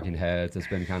many talking heads. It's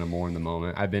been kind of more in the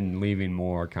moment. I've been leaving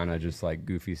more kind of just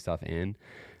goofy stuff in.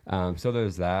 So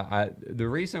there's that. The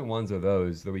recent ones of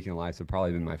those, The Week in Life, have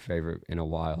probably been my favorite in a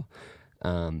while.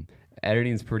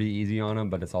 Editing's pretty easy on them,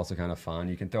 but it's also kind of fun.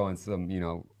 You can throw in some,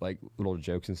 little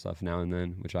jokes and stuff now and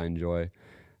then, which I enjoy.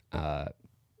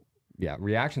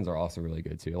 Reactions are also really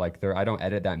good too. I don't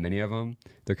edit that many of them.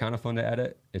 They're kind of fun to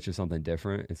edit. It's just something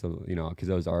different. It's because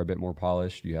those are a bit more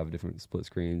polished. You have different split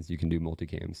screens. You can do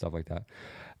multicam, stuff like that.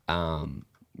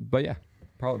 But yeah,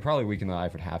 probably Week in the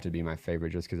Life would have to be my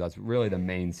favorite, just because that's really the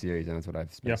main series and that's what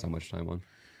I've spent so much time on.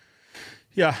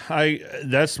 Yeah,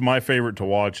 that's my favorite to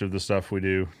watch of the stuff we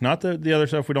do. Not that the other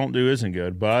stuff we don't do isn't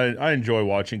good, but I enjoy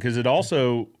watching because it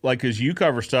also, because you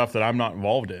cover stuff that I'm not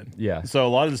involved in. Yeah. So a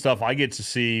lot of the stuff I get to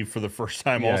see for the first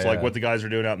time also, what the guys are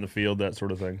doing out in the field, that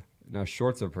sort of thing. Now,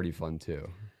 shorts are pretty fun too.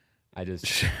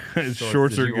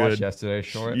 Shorts are good. Watch yesterday's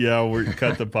short? Yeah, we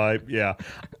cut the pipe. Yeah.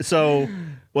 So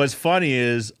what's funny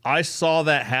is I saw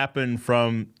that happen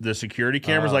from the security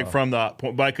cameras,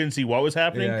 but I couldn't see what was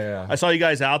happening. Yeah. I saw you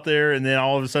guys out there, and then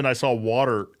all of a sudden I saw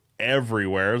water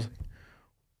everywhere. I was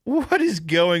like, what is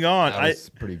going on? That was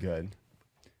pretty good.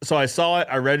 So I saw it,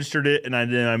 I registered it, and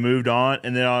then I moved on.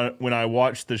 And then when I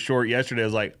watched the short yesterday, I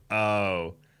was like,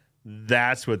 oh,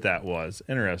 that's what that was.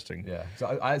 Interesting. Yeah.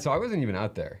 So I wasn't even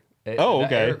out there.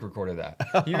 Okay. Eric recorded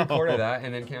that. He recorded that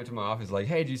and then came to my office like,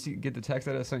 hey, did you get the text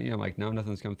that I sent you? I'm like, no,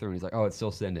 nothing's come through. And he's like, oh, it's still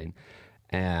sending.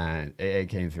 And it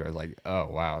came through. I was like, oh,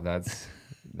 wow, that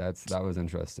was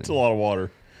interesting. It's a lot of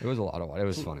water. It was a lot of water. It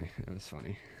was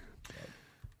funny.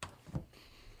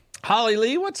 Holly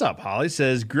Lee, what's up, Holly?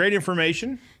 Says, great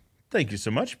information. Thank you so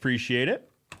much. Appreciate it.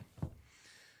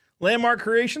 Landmark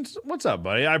Creations, what's up,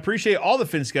 buddy? I appreciate all the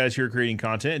fence guys who are creating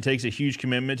content. It takes a huge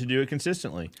commitment to do it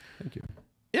consistently. Thank you.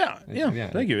 Yeah,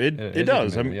 thank you. It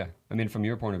does. I mean, from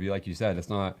your point of view, like you said, it's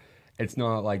not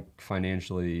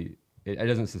financially, it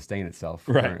doesn't sustain itself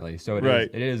currently. So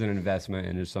it is an investment,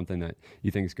 and it's something that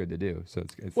you think is good to do. So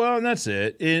it's well, and that's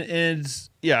it. And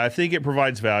I think it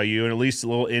provides value and at least a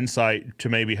little insight to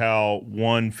maybe how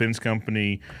one fence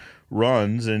company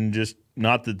runs, and just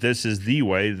not that this is the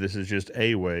way, this is just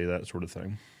a way, that sort of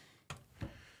thing.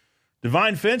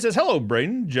 Divine Fence says, hello,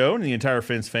 Braden, Joe, and the entire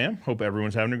Fence fam. Hope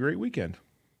everyone's having a great weekend.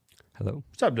 Hello.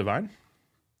 What's up, Divine?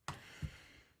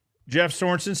 Jeff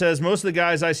Sorensen says, most of the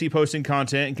guys I see posting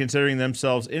content and considering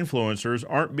themselves influencers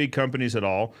aren't big companies at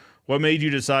all. What made you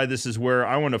decide this is where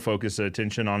I want to focus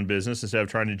attention on business instead of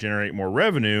trying to generate more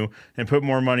revenue and put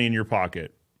more money in your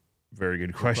pocket? Very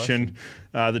good question.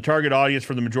 The target audience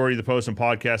for the majority of the posts and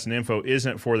podcasts and info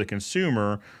isn't for the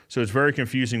consumer, so it's very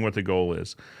confusing what the goal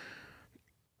is.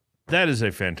 That is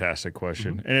a fantastic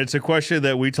question. And it's a question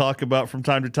that we talk about from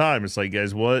time to time. It's like,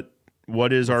 guys, what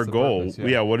is our goal? Purpose,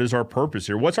 yeah. What is our purpose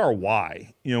here? What's our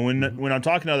why? You know, when I'm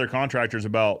talking to other contractors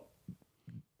about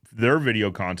their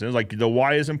video content, it's like the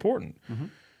why is important.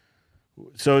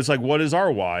 So it's like, what is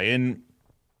our why? And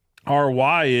our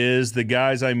why is the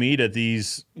guys I meet at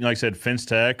these, like I said, Fence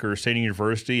Tech or State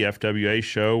University, FWA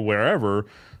show, wherever,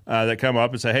 that come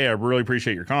up and say, hey, I really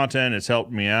appreciate your content. It's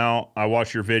helped me out. I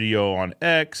watched your video on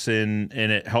X and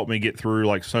it helped me get through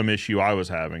like some issue I was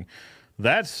having.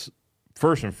 That's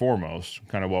first and foremost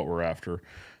kind of what we're after.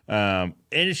 And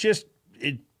it's just,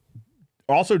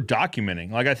 also documenting.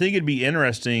 Like, I think it'd be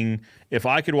interesting if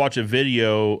I could watch a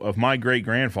video of my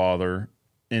great-grandfather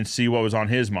and see what was on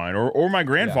his mind, or my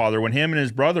grandfather when him and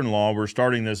his brother-in-law were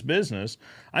starting this business.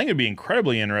 I think it'd be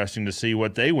incredibly interesting to see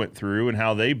what they went through and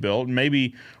how they built, and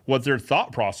maybe what their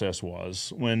thought process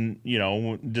was when, you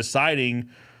know, deciding,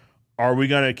 are we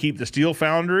going to keep the steel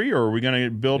foundry or are we going to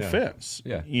build Fence?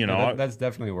 Yeah, you know, that's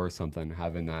definitely worth something,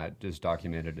 having that just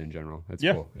documented in general. It's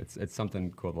cool. It's something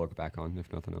cool to look back on,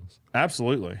 if nothing else.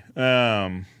 Absolutely.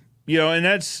 You know, and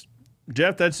that's,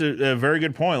 Jeff, that's a very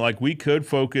good point. Like, we could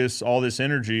focus all this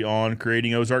energy on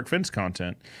creating Ozark Fence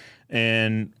content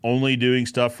and only doing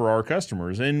stuff for our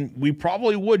customers, and we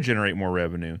probably would generate more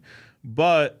revenue.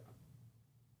 But,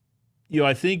 you know,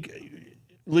 I think,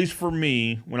 at least for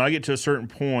me, when I get to a certain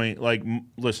point, like,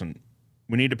 listen,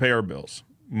 we need to pay our bills.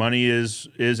 Money is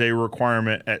a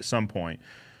requirement at some point.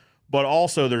 But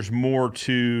also there's more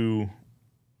to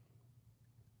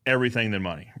everything than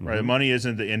money, right? Money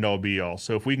isn't the end all be all.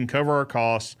 So if we can cover our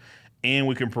costs and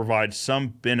we can provide some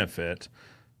benefit,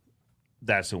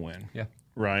 that's a win. Yeah.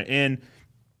 Right. And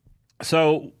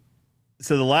so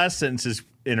the last sentence is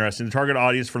interesting. The target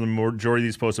audience for the majority of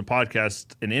these posted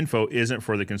podcasts and info isn't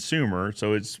for the consumer,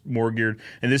 so it's more geared.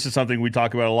 And this is something we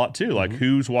talk about a lot too. Like,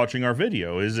 who's watching our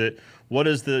video? What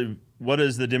does the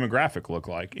demographic look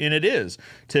like? And it is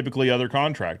typically other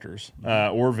contractors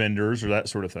or vendors or that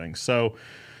sort of thing. So,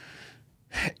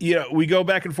 yeah, we go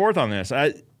back and forth on this.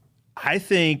 I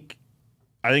think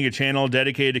a channel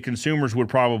dedicated to consumers would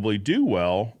probably do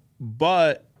well,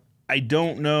 but I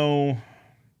don't know.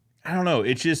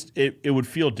 It's just it would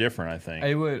feel different. I think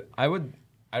I'd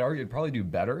argue it'd probably do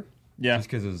better. Yeah, just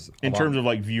because in terms of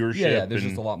like viewership. Yeah, there's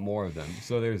just a lot more of them.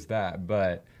 So there's that,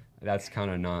 but that's kind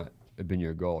of not been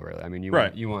your goal, really. I mean, you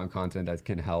want content that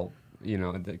can help, you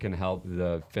know, that can help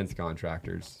the fence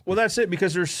contractors. Well, that's it,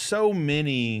 because there's so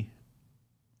many.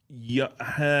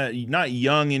 Not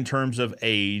young in terms of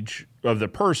age of the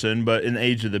person, but in the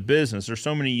age of the business. There's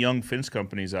so many young fence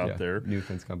companies out there. New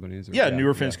fence companies.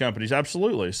 Newer fence companies,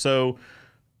 absolutely. So,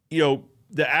 you know,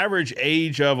 the average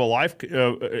age of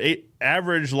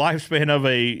average lifespan of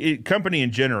a company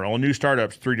in general, a new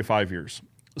startup's 3 to 5 years.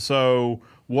 So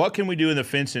what can we do in the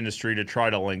fence industry to try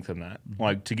to lengthen that,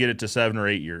 like to get it to 7 or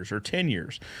 8 years or 10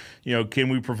 years? You know, can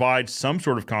we provide some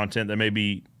sort of content that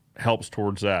maybe helps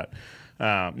towards that?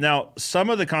 Now,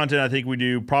 some of the content I think we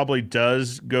do probably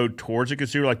does go towards the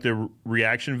consumer, like the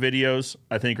reaction videos,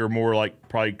 I think are more like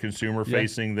probably consumer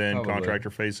facing than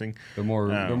contractor facing. They're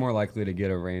more likely to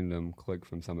get a random click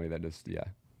from somebody that just,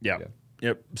 Yep.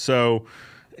 So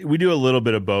we do a little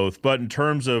bit of both, but in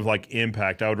terms of like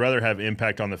impact, I would rather have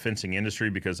impact on the fencing industry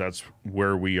because that's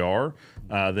where we are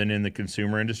than in the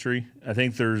consumer industry. I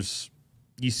think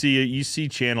you see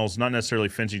channels, not necessarily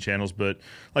fencing channels, but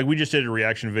like we just did a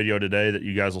reaction video today that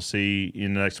you guys will see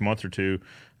in the next month or two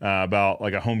about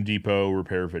like a Home Depot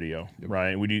repair video,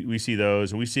 right? We see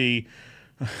those, and we see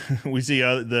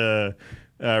the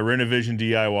Renovision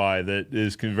DIY that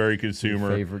is very consumer.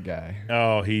 Your favorite guy.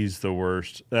 Oh, he's the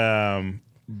worst.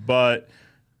 But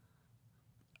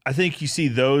I think you see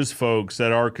those folks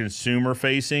that are consumer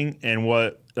facing and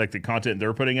what like the content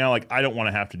they're putting out. Like, I don't want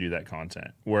to have to do that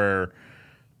content where,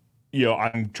 you know,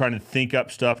 I'm trying to think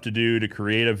up stuff to do to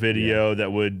create a video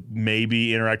that would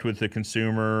maybe interact with the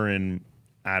consumer, and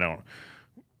I don't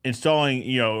installing,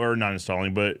 you know, or not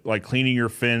installing, but like cleaning your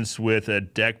fence with a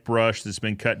deck brush that's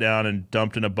been cut down and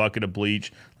dumped in a bucket of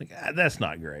bleach. Like, that's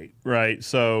not great, right?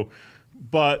 So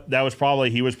But that was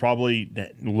he was probably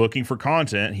looking for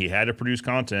content. He had to produce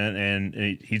content,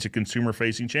 and he's a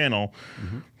consumer-facing channel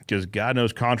because God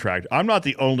knows contract. I'm not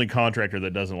the only contractor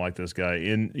that doesn't like this guy,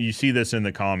 and you see this in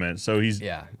the comments. So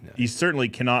he certainly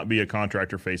cannot be a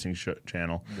contractor-facing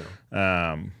channel.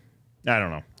 No. I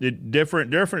don't know.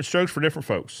 Different strokes for different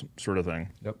folks, sort of thing.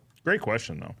 Yep. Great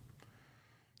question, though.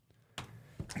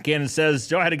 Gannon says,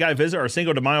 Joe, I had a guy visit our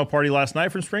Cinco de Mayo party last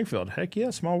night from Springfield. Heck yeah,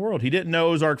 small world. He didn't know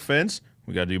Ozark Fence.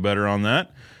 We got to do better on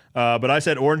that. But I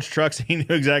said orange trucks. He knew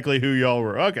exactly who y'all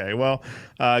were. Okay, well,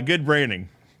 good branding.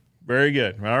 Very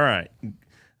good. All right.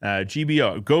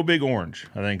 GBO, Go Big Orange,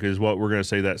 I think is what we're going to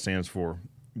say that stands for.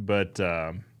 But,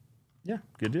 yeah,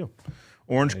 good deal.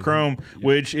 Orange Chrome,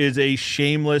 which is a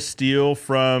shameless steal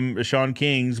from Sean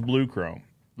King's Blue Chrome.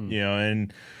 You know,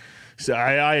 and so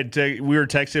we were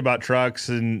texting about trucks,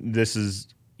 and this is,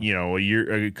 you know,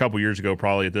 a couple years ago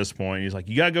probably at this point. He's like,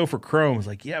 you got to go for chrome. I was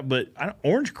like, yeah, but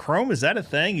orange chrome, is that a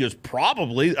thing? He goes,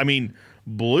 probably. I mean,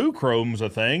 blue chrome's a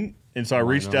thing. And so I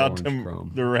reached out to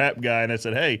the rap guy, and I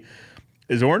said, hey,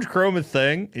 is orange chrome a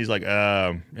thing? He's like,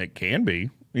 it can be.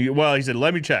 He said,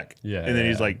 let me check. Yeah. And then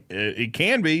he's like, it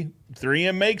can be.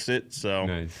 3M makes it. So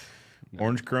nice.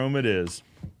 Orange chrome it is.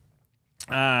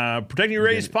 Protecting Your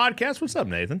Ratings podcast. What's up,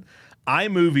 Nathan?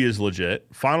 iMovie is legit.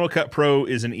 Final Cut Pro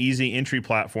is an easy entry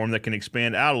platform that can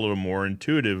expand out a little more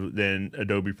intuitive than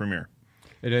Adobe Premiere.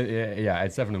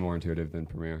 It's definitely more intuitive than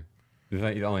Premiere.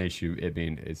 The only issue it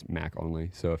being is Mac only.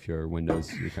 So if you're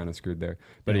Windows, you're kind of screwed there.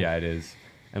 But yeah, it is.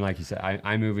 And like you said,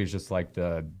 iMovie is just like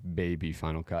the baby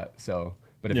Final Cut. So,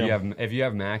 but if you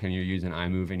have Mac and you're using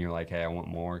iMovie and you're like, hey, I want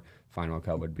more, Final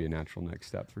Cut would be a natural next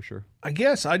step for sure. I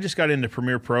guess I just got into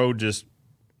Premiere Pro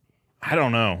I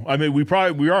don't know. I mean, we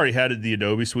already had the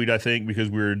Adobe suite, I think, because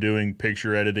we were doing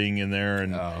picture editing in there,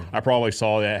 and I probably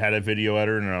saw that it had a video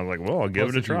editor, and I was like, well, I'll give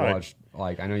it a try.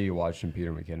 I know you watched some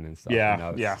Peter McKinnon and stuff.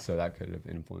 Yeah. So that could have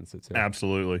influenced it too.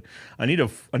 Absolutely. I need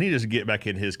to get back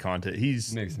in his content.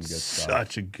 He's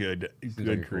such a good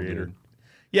creator. Cool,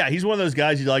 yeah, he's one of those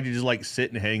guys you like to just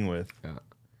sit and hang with.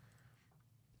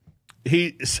 Yeah.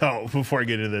 So before I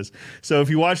get into this, so if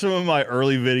you watch some of my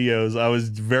early videos, I was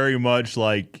very much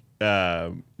like,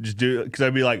 because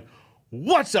I'd be like,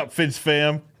 what's up, Fence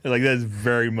fam? And that's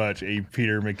very much a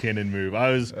Peter McKinnon move.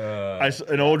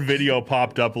 An old video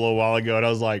popped up a little while ago, and I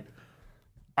was like,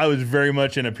 I was very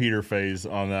much in a Peter phase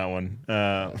on that one.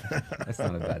 That's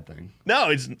not a bad thing. No,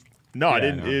 I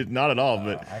didn't. Not at all.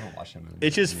 But I haven't watched him.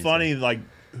 It's just funny,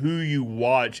 who you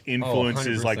watch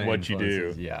influences what you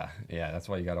do. Yeah. That's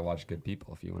why you got to watch good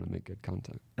people if you want to make good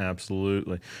content.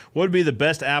 Absolutely. What would be the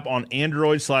best app on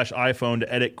Android/iPhone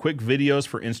to edit quick videos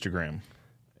for Instagram?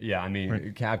 Yeah, I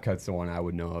mean, CapCut's the one I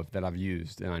would know of that I've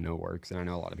used and I know works, and I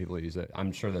know a lot of people use it.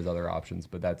 I'm sure there's other options,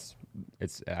 but I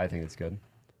think it's good.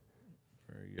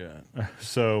 Very good.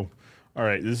 So, all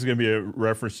right, this is going to be a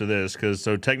reference to this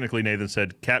so technically Nathan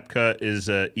said CapCut is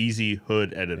an easy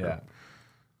hood editor. Yeah.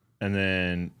 And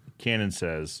then Cannon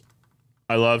says,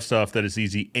 I love stuff that is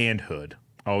easy and hood.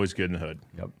 Always good in the hood.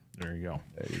 Yep. There you go.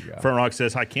 Front Rock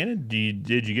says, hi, Cannon.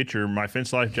 Did you get your My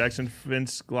Fence Life Jackson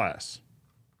fence glass?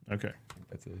 Okay.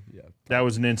 That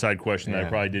was an inside question that I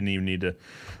probably didn't even need to.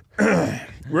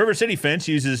 River City Fence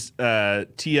uses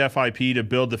TFIP to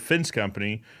build the fence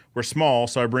company. We're small,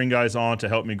 so I bring guys on to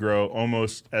help me grow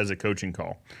almost as a coaching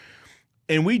call.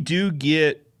 And we do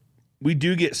get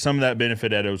some of that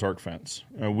benefit at Ozark Fence.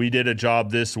 We did a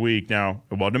job this week. Now,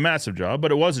 it wasn't a massive job,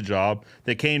 but it was a job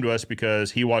that came to us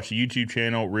because he watched a YouTube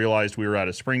channel, realized we were out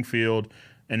of Springfield,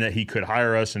 and that he could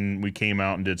hire us, and we came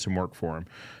out and did some work for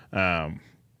him.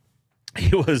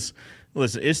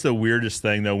 Listen, it's the weirdest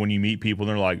thing, though, when you meet people and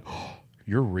they're like, oh,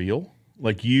 you're real?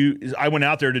 I went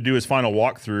out there to do his final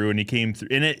walkthrough, and he came through,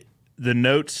 and the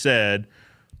note said,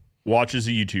 watches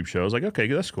a YouTube show. I was like, okay,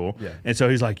 that's cool. Yeah. And so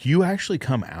he's like, you actually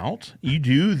come out? You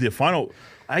do the final?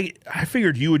 I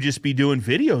figured you would just be doing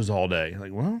videos all day.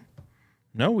 Like, well,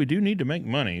 no, we do need to make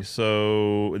money.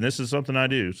 So, and this is something I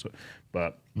do. So,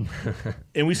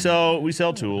 and we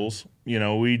sell tools.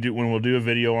 We do, when we'll do a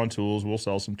video on tools, we'll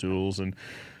sell some tools, and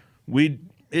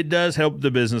it does help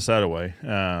the business that way.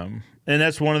 And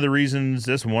that's one of the reasons,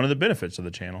 that's one of the benefits of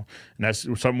the channel. And that's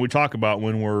something we talk about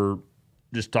when we're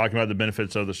just talking about the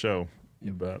benefits of the show.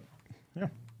 But yeah.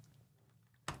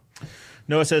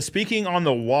 Noah says, speaking on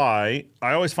the why,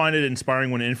 I always find it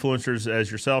inspiring when influencers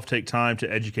as yourself take time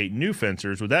to educate new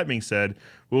fencers. With that being said,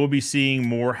 we will be seeing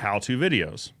more how-to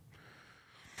videos.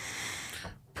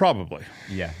 Probably.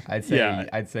 Yeah, I'd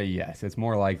say yes. It's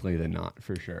more likely than not,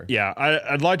 for sure. Yeah,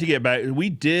 I'd like to get back. We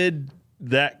did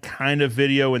that kind of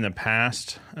video in the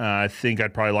past. I think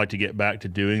I'd probably like to get back to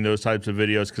doing those types of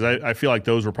videos because I feel like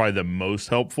those were probably the most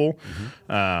helpful.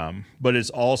 But it's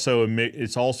also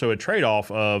a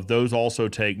trade-off of those also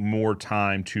take more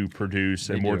time to produce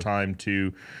and more time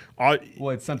to. Well,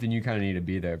 it's something you kind of need to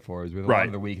be there for. Is with a lot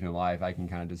of the week in the life, I can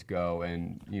kind of just go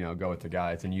and go with the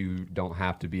guys, and you don't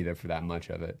have to be there for that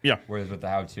much of it. Yeah. Whereas with the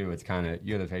how-to, it's kind of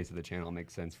you're the face of the channel. It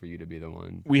makes sense for you to be the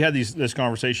one. We had this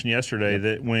conversation yesterday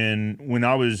that when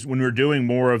we were doing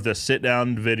more of the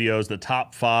sit-down videos, the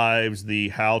top fives, the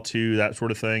how-to, that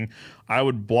sort of thing, I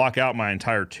would block out my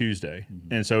entire Tuesday,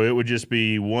 and so it would just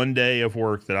be one day of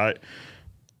work that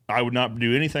I would not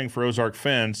do anything for Ozark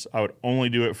Fence. I would only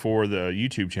do it for the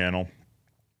YouTube channel.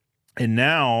 And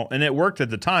it worked at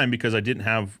the time because I didn't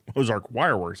have Ozark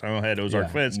Wireworks. I only had Ozark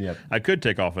Fence. Yep. I could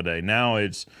take off a day. Now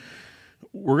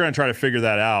we're going to try to figure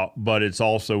that out, but it's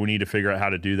also we need to figure out how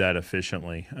to do that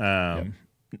efficiently.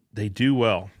 They do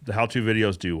well. The how-to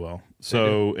videos do well.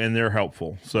 So and they're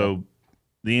helpful. So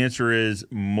the answer is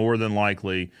more than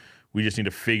likely we just need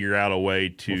to figure out a way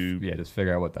to just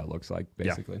figure out what that looks like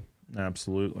basically. Yeah.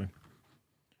 Absolutely.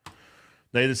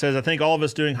 Nathan says, I think all of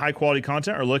us doing high quality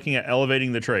content are looking at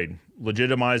elevating the trade,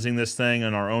 legitimizing this thing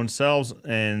in our own selves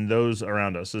and those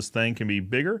around us. This thing can be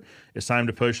bigger. It's time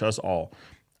to push us all.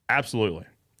 Absolutely.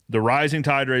 The rising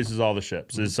tide raises all the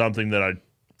ships is something that I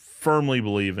firmly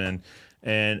believe in.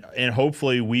 And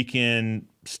hopefully we can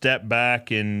step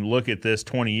back and look at this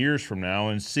 20 years from now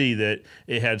and see that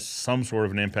it had some sort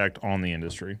of an impact on the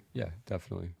industry. Yeah,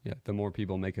 definitely. Yeah, the more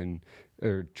people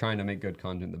trying to make good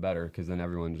content, the better, because then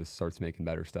everyone just starts making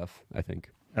better stuff, I think.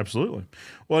 Absolutely.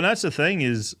 Well, and that's the thing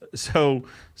is, so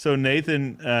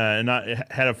Nathan and I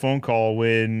had a phone call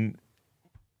when,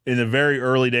 in the very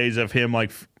early days of him,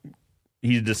 like,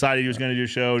 he decided he was going to do a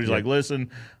show. He's like, listen,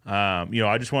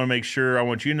 I just want to make sure, I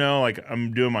want you to know, like,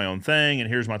 I'm doing my own thing, and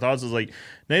here's my thoughts. I was like,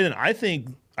 Nathan, I think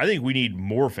we need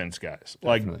more fence guys.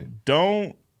 Definitely.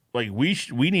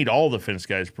 We need all the fence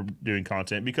guys doing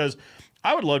content, because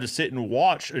I would love to sit and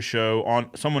watch a show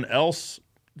on someone else,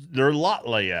 their lot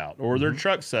layout or their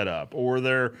truck setup or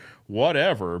their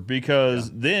whatever, because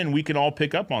then we can all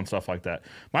pick up on stuff like that.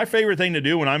 My favorite thing to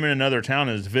do when I'm in another town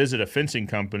is visit a fencing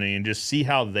company and just see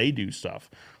how they do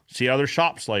stuff, see how their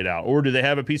shop's laid out, or do they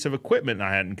have a piece of equipment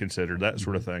I hadn't considered, that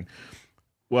sort of thing.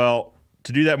 Well,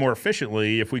 to do that more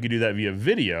efficiently, if we could do that via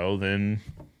video, then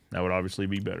that would obviously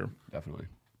be better. Definitely.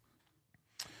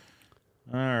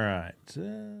 All right.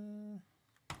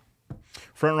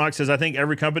 Front Rock says, I think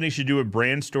every company should do a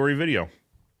brand story video.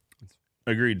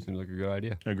 Agreed. Seems like a good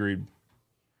idea. Agreed.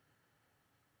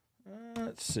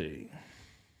 Let's see.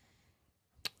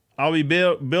 I'll be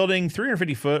building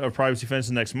 350 foot of privacy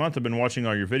fences next month. I've been watching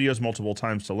all your videos multiple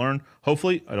times to learn.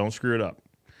 Hopefully, I don't screw it up.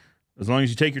 As long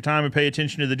as you take your time and pay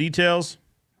attention to the details,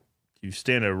 you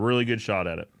stand a really good shot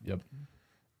at it. Yep.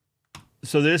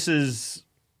 So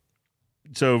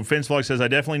Fence Vlog says, I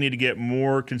definitely need to get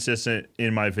more consistent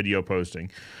in my video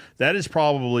posting. That is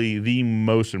probably the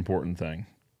most important thing.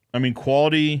 I mean,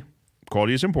 quality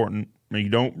is important. I mean, you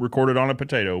don't record it on a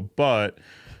potato, but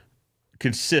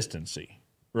consistency,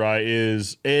 right,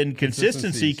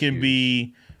 consistency can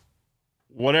be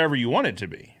whatever you want it to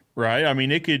be, right? I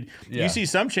mean, it could, you see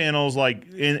some channels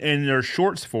like in their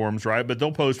shorts forms, right, but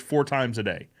they'll post 4 times a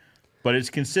day, but it's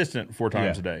consistent 4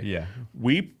 times a day. Yeah.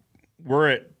 We're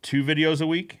at 2 videos a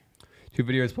week. 2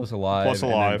 videos plus a live.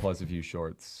 And then plus a few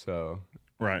shorts. So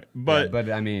right, but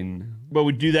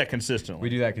we do that consistently. We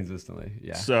do that consistently.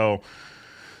 Yeah. So,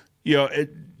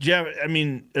 Jeff, I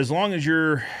mean, as long as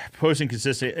you're posting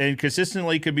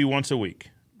consistently could be once a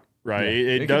week, right?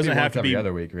 Yeah. It doesn't have to be every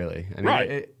other week, really. I mean,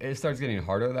 right. It starts getting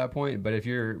harder at that point. But if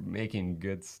you're making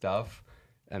good stuff,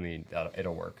 I mean,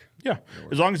 it'll work. Yeah,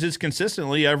 as long as it's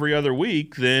consistently every other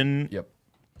week, then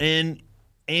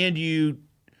and you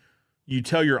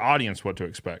tell your audience what to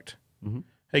expect.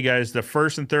 Hey guys, the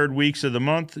first and third weeks of the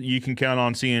month, you can count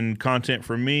on seeing content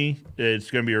from me.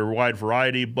 It's going to be a wide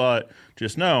variety, but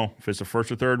just know if it's the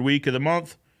first or third week of the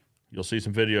month, you'll see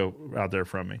some video out there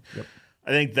from me. Yep.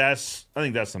 I think that's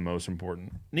the most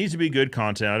important. It needs to be good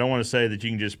content. I don't want to say that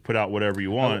you can just put out whatever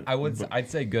you want. I'd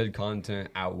say good content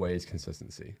outweighs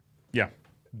consistency. Yeah.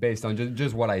 Based on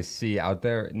just what I see out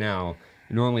there now.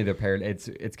 Normally they're paired.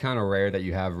 It's kind of rare that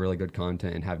you have really good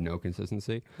content and have no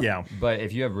consistency. Yeah. But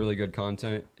if you have really good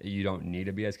content, you don't need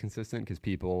to be as consistent because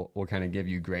people will kind of give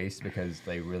you grace because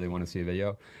they really want to see a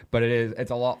video. But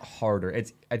it's a lot harder.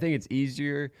 I think it's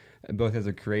easier both as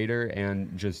a creator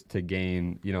and just to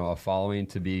gain, a following,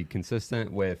 to be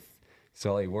consistent with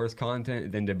slightly worse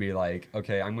content than to be like,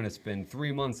 okay, I'm going to spend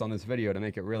 3 months on this video to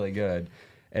make it really good.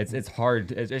 it's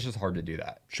hard. It's just hard to do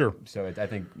that. Sure. So I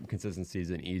think consistency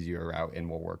is an easier route and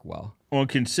will work well. Well,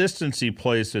 consistency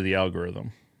plays to the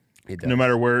algorithm. It does. No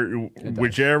matter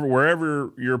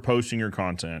wherever you're posting your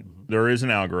content, there is an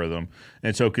algorithm,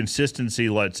 and so consistency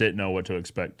lets it know what to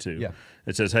expect too. Yeah.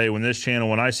 It says, hey, when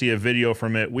I see a video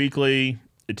from it weekly,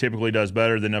 it typically does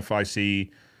better than if I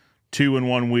see 2 in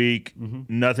 1 week,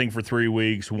 nothing for 3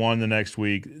 weeks, 1 the next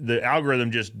week. The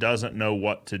algorithm just doesn't know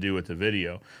what to do with the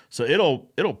video. So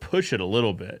it'll push it a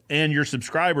little bit. And your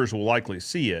subscribers will likely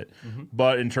see it.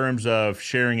 But in terms of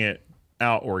sharing it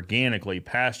out organically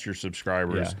past your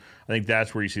subscribers, I think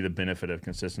that's where you see the benefit of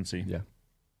consistency. Yeah.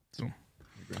 So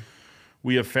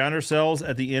we have found ourselves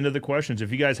at the end of the questions.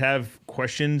 If you guys have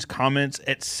questions, comments,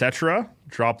 etc.,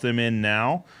 drop them in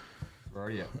now. We're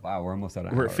already we're almost at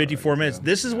an We're hour at 54 minutes. So,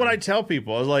 this is what I tell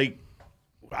people.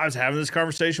 I was having this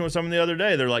conversation with someone the other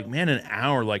day. They're like, man, an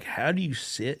hour. Like, how do you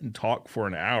sit and talk for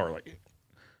an hour? Like,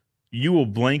 you will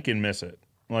blink and miss it.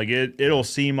 Like, it'll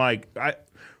seem like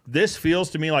this feels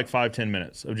to me like 5-10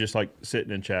 minutes of just like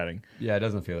sitting and chatting. Yeah, it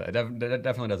doesn't feel that. It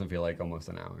definitely doesn't feel like almost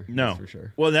an hour. No, that's for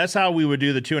sure. Well, that's how we would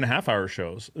do the 2.5 hour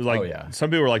shows. Like, some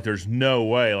people were like, "There's no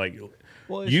way." Like,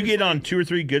 you get on 2 or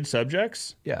 3 good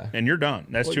subjects, and you're done.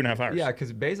 That's 2.5 hours. Yeah,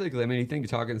 because basically, I mean, you think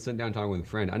sitting down talking with a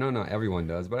friend. I know not everyone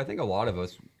does, but I think a lot of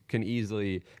us can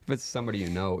easily, if it's somebody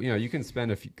you can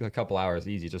spend a couple hours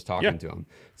easy just talking to them.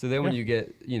 So then when you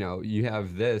get, you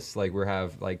have this, like we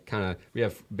have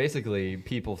basically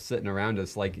people sitting around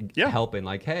us, like helping,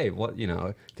 like, hey, what,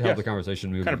 to help the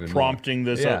conversation move. Kind of prompting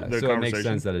this. Yeah, so it makes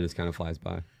sense that it just kind of flies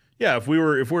by. Yeah, if we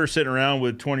were sitting around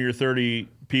with 20 or 30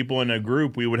 people in a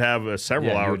group, we would have a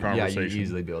several-hour conversation. Yeah, you'd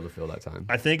easily be able to fill that time.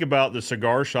 I think about the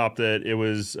cigar shop that it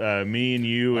was me and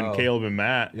you and Caleb and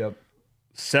Matt. Yep.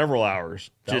 Several hours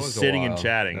just sitting and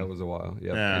chatting. That was a while.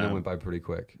 Yep. And it went by pretty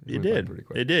quick. It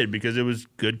did because it was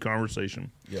good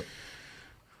conversation. Yep.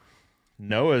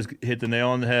 Noah's hit the nail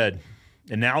on the head.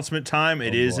 Announcement time.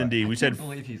 It is indeed. I can't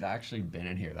believe he's actually been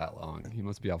in here that long. He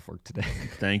must be off work today.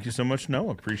 Thank you so much,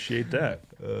 Noah. Appreciate that.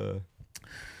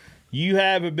 You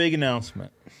have a big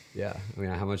announcement. Yeah. I mean,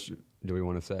 how much do we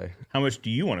want to say? How much do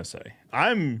you want to say?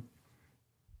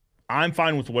 I'm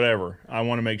fine with whatever. I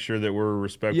want to make sure that we're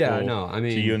respectful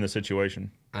to you in the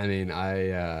situation. I mean,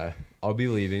 I'll be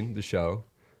leaving the show.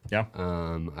 Yeah.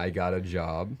 I got a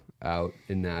job out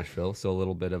in Nashville, so a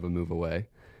little bit of a move away.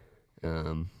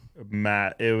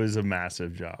 It was a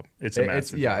massive job. It's a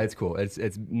massive job. Yeah, it's cool.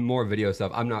 It's more video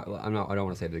stuff. I don't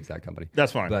want to say the exact company.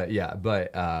 That's fine. But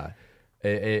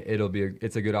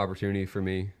it's a good opportunity for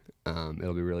me.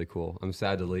 It'll be really cool. I'm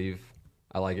sad to leave.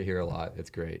 I like it here a lot. It's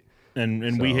great.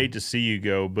 And we hate to see you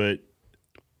go, but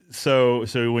so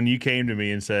when you came to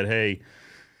me and said, "Hey,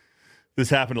 this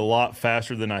happened a lot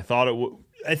faster than I thought it would,"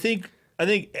 I think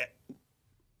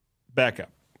back up.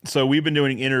 So we've been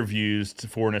doing interviews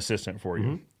for an assistant for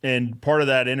you, and part of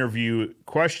that interview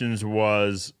questions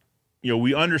was,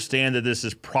 we understand that this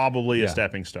is probably a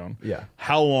stepping stone. Yeah.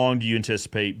 How long do you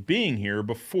anticipate being here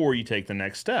before you take the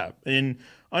next step? And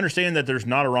understand that there's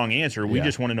not a wrong answer. We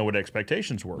just want to know what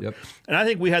expectations were. Yep. And I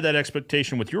think we had that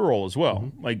expectation with your role as well.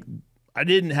 Like, I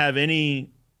didn't have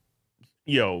any,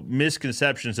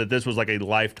 misconceptions that this was like a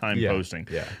lifetime posting.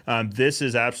 Yeah. This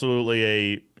is absolutely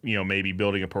a, maybe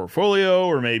building a portfolio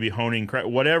or maybe honing,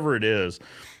 whatever it is.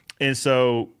 And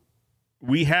so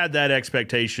we had that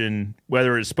expectation,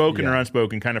 whether it's spoken or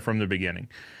unspoken, kind of from the beginning.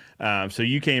 So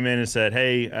you came in and said,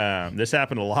 "Hey, this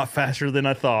happened a lot faster than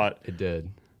I thought." It did.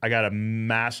 I got a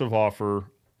massive offer.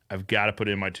 I've got to put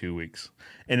in my 2 weeks.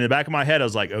 And in the back of my head, I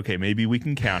was like, okay, maybe we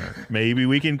can counter. Maybe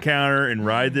we can counter and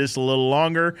ride this a little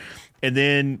longer. And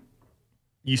then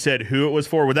you said who it was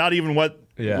for without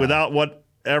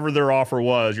whatever their offer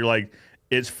was. You're like,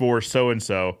 it's for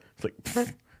so-and-so. It's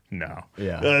like, no.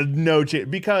 Yeah. No chance.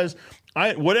 Because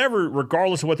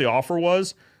regardless of what the offer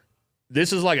was,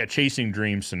 this is like a chasing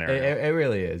dreams scenario. It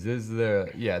really is. This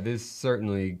is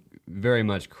certainly very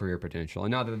much career potential,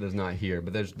 and not that there's not here,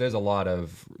 but there's a lot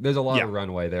of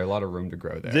runway there, a lot of room to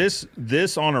grow there.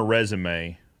 This on a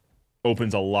resume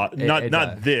opens a lot.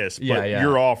 Not this, but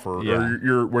your offer or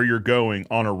your where you're going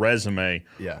on a resume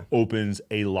opens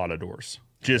a lot of doors.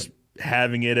 Just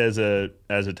having it as a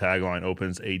tagline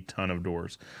opens a ton of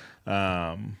doors.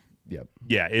 Yep.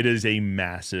 Yeah, it is a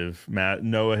massive.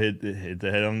 Noah hit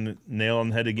the nail on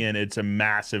the head again. It's a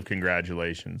massive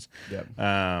congratulations. Yep.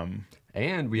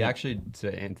 And we actually,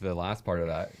 to answer the last part of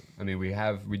that, I mean,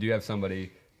 we do have somebody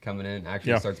coming in.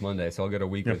 Actually, starts Monday, so I'll get a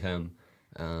week with him.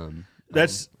 I'm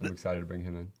excited to bring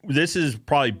him in. This is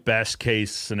probably best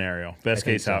case scenario. Best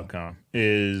case outcome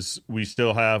is we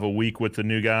still have a week with the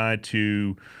new guy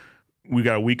to we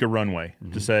got a week of runway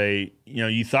to say,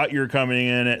 you thought you were coming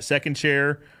in at second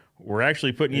chair. We're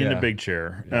actually putting you in the big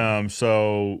chair.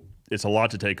 So it's a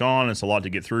lot to take on. It's a lot to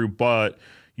get through, but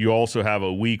you also have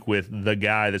a week with the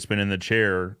guy that's been in the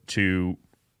chair to,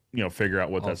 figure out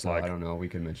what that's like. I don't know. We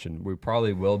can mention, we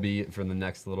probably will be for the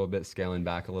next little bit, scaling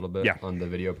back a little bit on the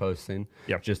video posting,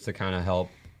 just to kind of help,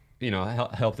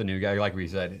 help the new guy. Like we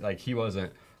said, like he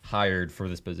wasn't hired for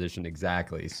this position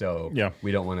exactly. So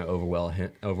we don't want to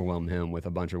overwhelm him with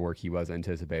a bunch of work he was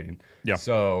anticipating.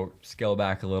 So scale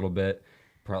back a little bit,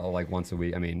 probably like once a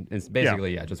week. I mean, it's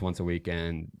basically, just once a week,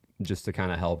 and just to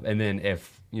kind of help. And then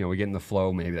if, we get in the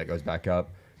flow, maybe that goes back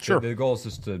up. Sure. The goal is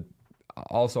just to,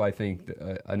 also, I think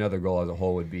another goal as a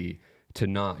whole would be to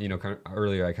not, kind of,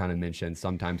 earlier I kind of mentioned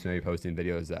sometimes maybe posting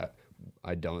videos that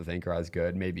I don't think are as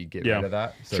good, maybe get rid of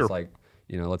that. So it's like,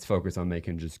 let's focus on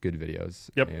making just good videos.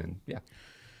 And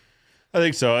I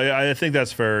think so. I think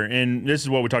that's fair. And this is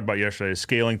what we talked about yesterday,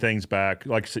 scaling things back.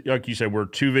 Like you said, we're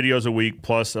 2 videos a week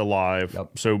plus a live.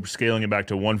 So scaling it back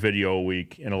to 1 video a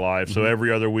week and a live. So every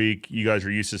other week, you guys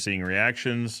are used to seeing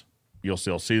reactions. You'll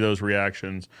still see those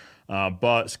reactions.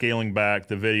 But scaling back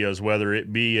the videos, whether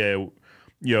it be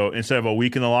instead of a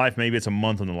week in the life, maybe it's a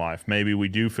month in the life. Maybe we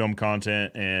do film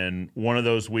content, and one of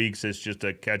those weeks is just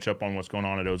to catch up on what's going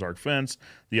on at Ozark Fence.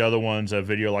 The other one's a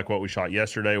video like what we shot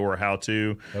yesterday or a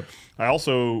how-to. I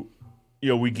also,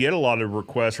 we get a lot of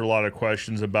requests or a lot of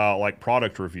questions about like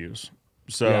product reviews.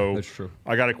 So that's true.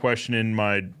 I got a question in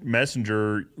my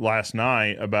messenger last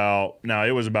night now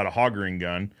it was about a hog ring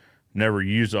gun. Never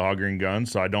used a hog ring gun,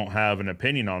 so I don't have an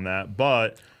opinion on that.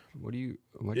 But why do you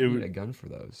need a gun for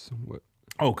those?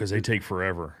 Because they take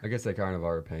forever. I guess they kind of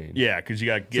are a pain. Yeah, because you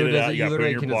got to get it out. You got to put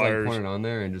in your pliers. Just point it on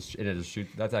there and just shoot.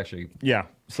 That's actually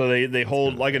So they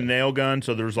hold like a nail gun.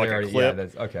 So there's like a clip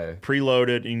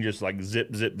preloaded, and you can just like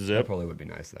zip. That probably would be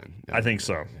nice then. I think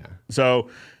so. Yeah. So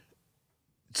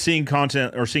seeing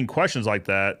content or seeing questions like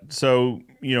that. So,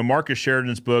 Marcus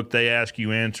Sheridan's book, They Ask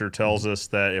You Answer, tells us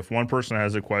that if one person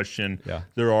has a question,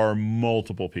 there are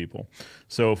multiple people.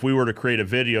 So if we were to create a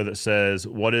video that says,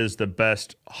 what is the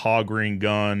best hog ring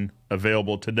gun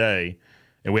available today?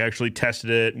 And we actually tested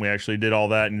it and we actually did all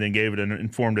that and then gave it an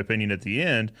informed opinion at the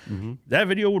end, that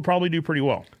video would probably do pretty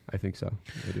well. I think so.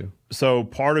 I do. So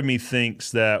part of me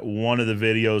thinks that one of the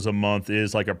videos a month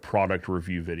is like a product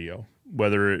review video.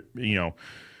 Whether it,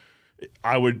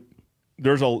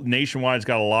 there's Nationwide's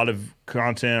got a lot of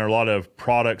content or a lot of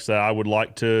products that I would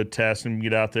like to test and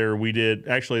get out there. We did,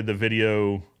 actually the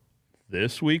video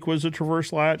this week was a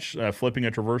traverse latch, flipping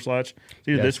a traverse latch. It's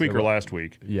either this week or last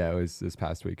week. Yeah, it was this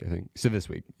past week, I think. So this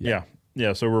week. Yeah.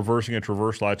 So reversing a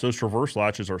traverse latch. Those traverse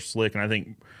latches are slick, and I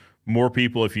think more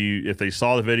people, if they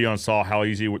saw the video and saw how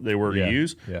easy they were to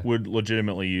use, would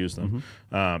legitimately use them.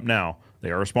 Now, they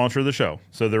are a sponsor of the show,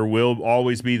 so there will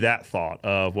always be that thought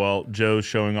of, well, Joe's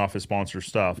showing off his sponsor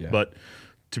stuff. But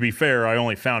to be fair, I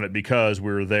only found it because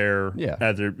we were there.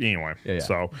 Anyway.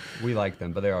 So we like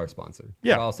them, but they are a sponsor.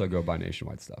 I also go buy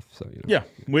Nationwide stuff. So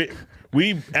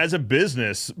we as a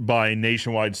business buy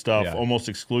Nationwide stuff almost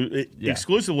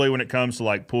exclusively when it comes to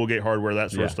like pool gate hardware,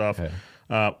 that sort of stuff.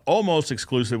 Almost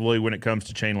exclusively when it comes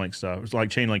to chain link stuff. It's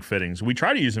like chain link fittings. We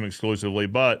try to use them exclusively,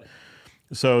 but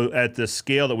so at the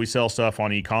scale that we sell stuff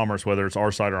on e-commerce, whether it's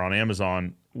our site or on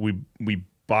Amazon, we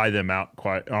buy them out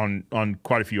on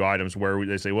quite a few items where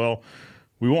they say, well,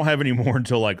 we won't have any more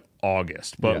until like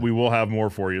August, but we will have more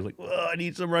for you. Like, well, I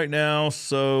need some right now,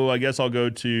 so I guess I'll go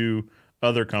to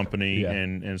other company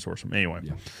and source them. Anyway,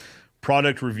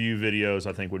 product review videos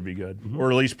I think would be good, or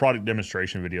at least product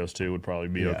demonstration videos too would probably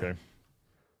be okay.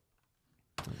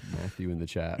 Matthew in the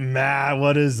chat. Matt,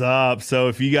 what is up? So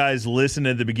if you guys listen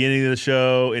at the beginning of the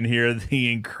show and hear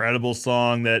the incredible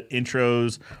song that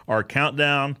intros our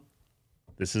countdown,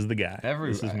 this is the guy.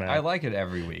 This is Matt. I like it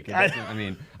every week. I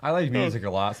mean, I like music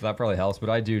a lot, so that probably helps, but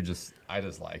I just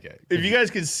like it. If you guys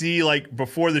could see, like,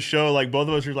 before the show, like, both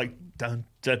of us are like, dun,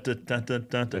 dun, dun, dun, dun,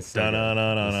 dun, dun, dun, dun,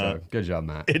 dun, dun. Good job,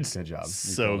 Matt. It's good job.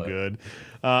 So good.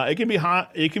 It can be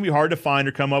hard to find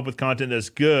or come up with content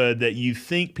that's good that you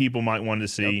think people might want to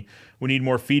see. We need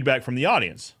more feedback from the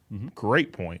audience.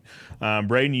 Great point.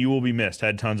 Braden, you will be missed.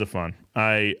 Had tons of fun.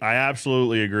 I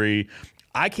absolutely agree.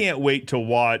 I can't wait to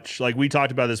watch, like we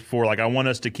talked about this before, like I want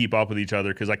us to keep up with each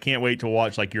other because I can't wait to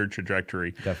watch like your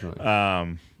trajectory.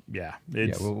 Definitely.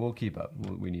 We'll keep up.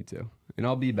 We need to. And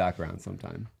I'll be back around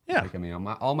sometime. Yeah. Like, I mean,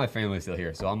 all my family's still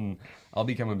here, so I'll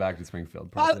be coming back to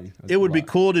Springfield probably. It would be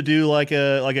cool to do like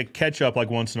a catch up like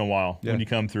once in a while when you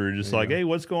come through. Just like, hey,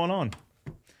 what's going on?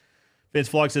 Vince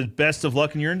Vlog says, best of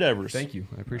luck in your endeavors. Thank you.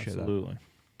 I appreciate that. Absolutely.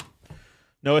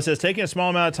 Noah says, taking a small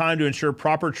amount of time to ensure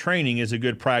proper training is a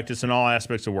good practice in all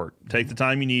aspects of work. Take the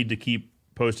time you need to keep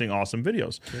posting awesome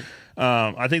videos.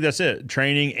 I think that's it.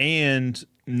 Training and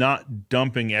not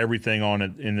dumping everything on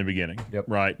it in the beginning,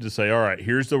 right? To say, all right,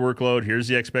 here's the workload, here's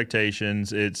the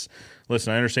expectations.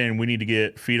 Listen, I understand we need to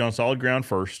get feet on solid ground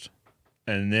first,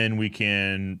 and then we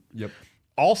can.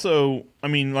 Also, I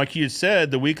mean, like you had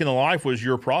said, the week in the life was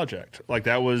your project. Like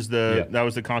that was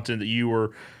the content that you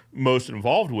were most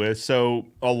involved with. So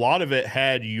a lot of it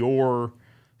had your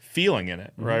feeling in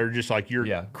it, right? Or just like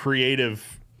your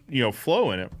creative,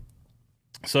 flow in it.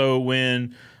 So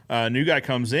when a new guy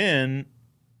comes in,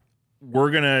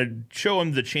 we're going to show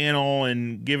him the channel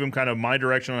and give him kind of my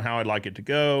direction on how I'd like it to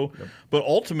go. But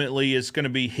ultimately, it's going to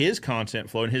be his content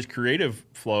flow and his creative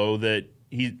flow that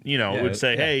he, would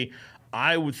say, hey,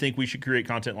 I would think we should create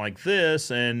content like this.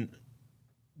 And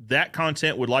that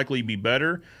content would likely be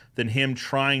better than him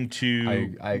trying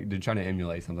to... They're trying to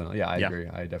emulate something. Yeah, I agree.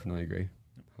 I definitely agree.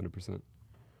 100%.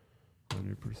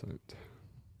 100%.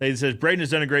 He says, Braden has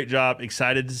done a great job.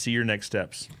 Excited to see your next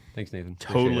steps. Thanks, Nathan.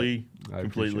 Totally,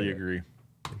 completely agree.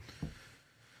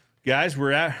 Guys,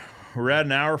 we're at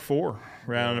an hour 4.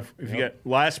 If you got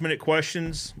last minute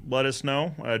questions, let us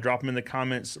know. Drop them in the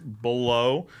comments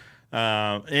below.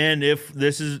 And if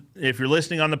you're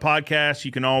listening on the podcast,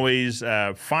 you can always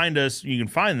find us. You can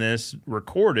find this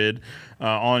recorded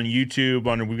on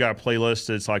YouTube. We've got a playlist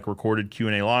that's like recorded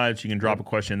Q&A lives. You can drop a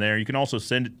question there. You can also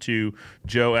send it to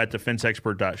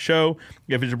joe@defenseexpert.show.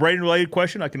 If it's a Braden related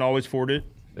question, I can always forward it.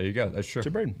 There you go. That's true.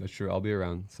 To Braden. That's true. I'll be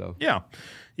around. So yeah.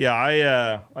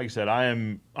 Like I said,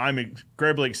 I'm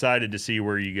incredibly excited to see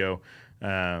where you go.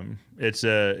 It's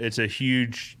a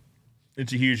huge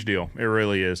deal. It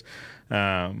really is.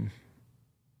 We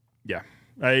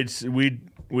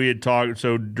had talked.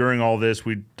 So during all this,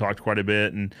 we talked quite a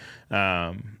bit. And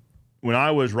when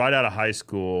I was right out of high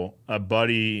school, a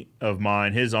buddy of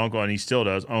mine, his uncle, and he still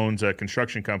does, owns a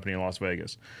construction company in Las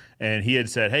Vegas. And he had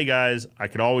said, hey guys, I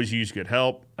could always use good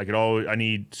help. I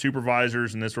need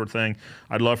supervisors and this sort of thing.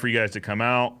 I'd love for you guys to come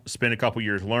out, spend a couple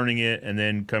years learning it, and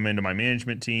then come into my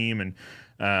management team. And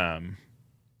I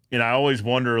always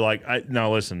wonder,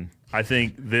 listen, I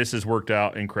think this has worked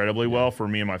out incredibly well for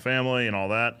me and my family and all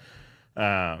that.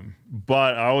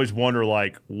 But I always wonder,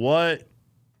 what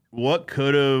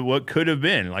could have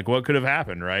been, what could have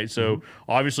happened, right? So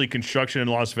obviously, construction in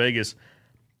Las Vegas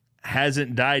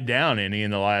hasn't died down any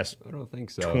in the last I don't think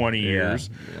so. 20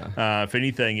 years. Yeah. If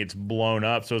anything, it's blown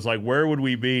up. So it's where would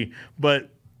we be?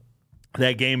 But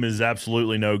that game is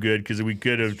absolutely no good because we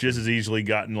could have just as easily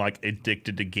gotten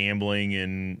addicted to gambling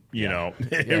and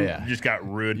just got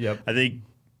ruined. I think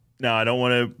I don't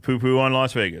want to poo-poo on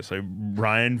Las Vegas.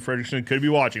 Brian Fredrickson could be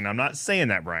watching. I'm not saying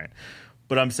that, Brian,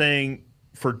 but I'm saying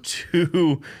for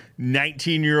two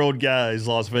 19-year-old guys,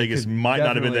 Las Vegas might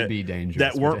not have been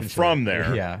that weren't from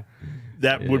there.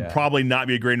 That would probably not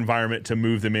be a great environment to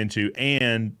move them into.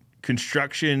 And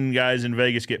construction guys in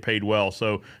Vegas get paid well.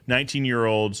 So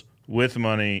 19-year-olds with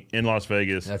money in Las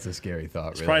Vegas. That's a scary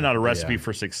thought. It's probably not a recipe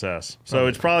for success. So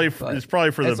it's probably for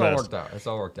the best. It's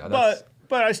all worked out.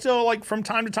 But I still from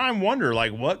time to time wonder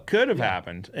what could have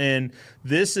happened. And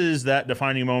this is that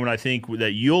defining moment I think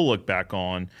that you'll look back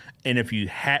on. And if you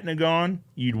hadn't have gone,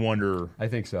 you'd wonder. I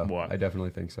think so. What? I definitely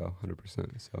think so.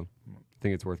 100%. So I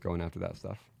think it's worth going after that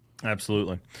stuff.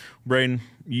 Absolutely. Braden,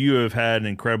 you have had an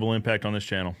incredible impact on this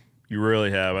channel. You really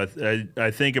have.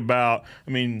 I think about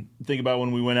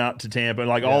when we went out to Tampa,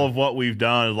 all of what we've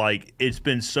done, it's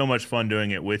been so much fun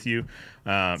doing it with you.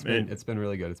 It's been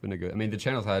really good. It's been the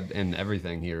channel's had, and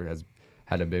everything here has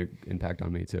had a big impact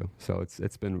on me too. So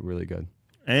it's been really good.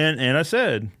 And I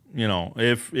said,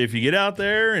 if you get out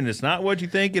there and it's not what you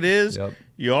think it is,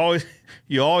 you always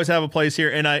have a place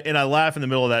here. And I laugh in the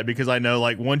middle of that because I know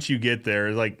once you get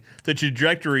there, the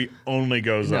trajectory only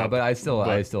goes up. No, but I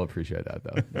still appreciate that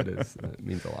though. That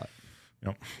means a lot.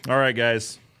 All right,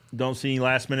 guys. Don't see any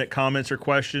last minute comments or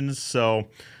questions, so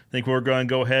I think we're going to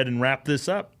go ahead and wrap this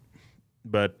up.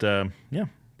 But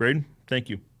Braden, thank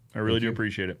you. I really do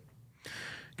appreciate it.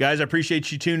 Guys, I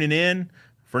appreciate you tuning in.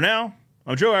 For now,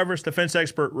 I'm Joe Everest, the fence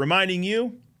expert, reminding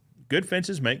you, good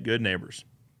fences make good neighbors.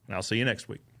 And I'll see you next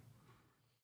week.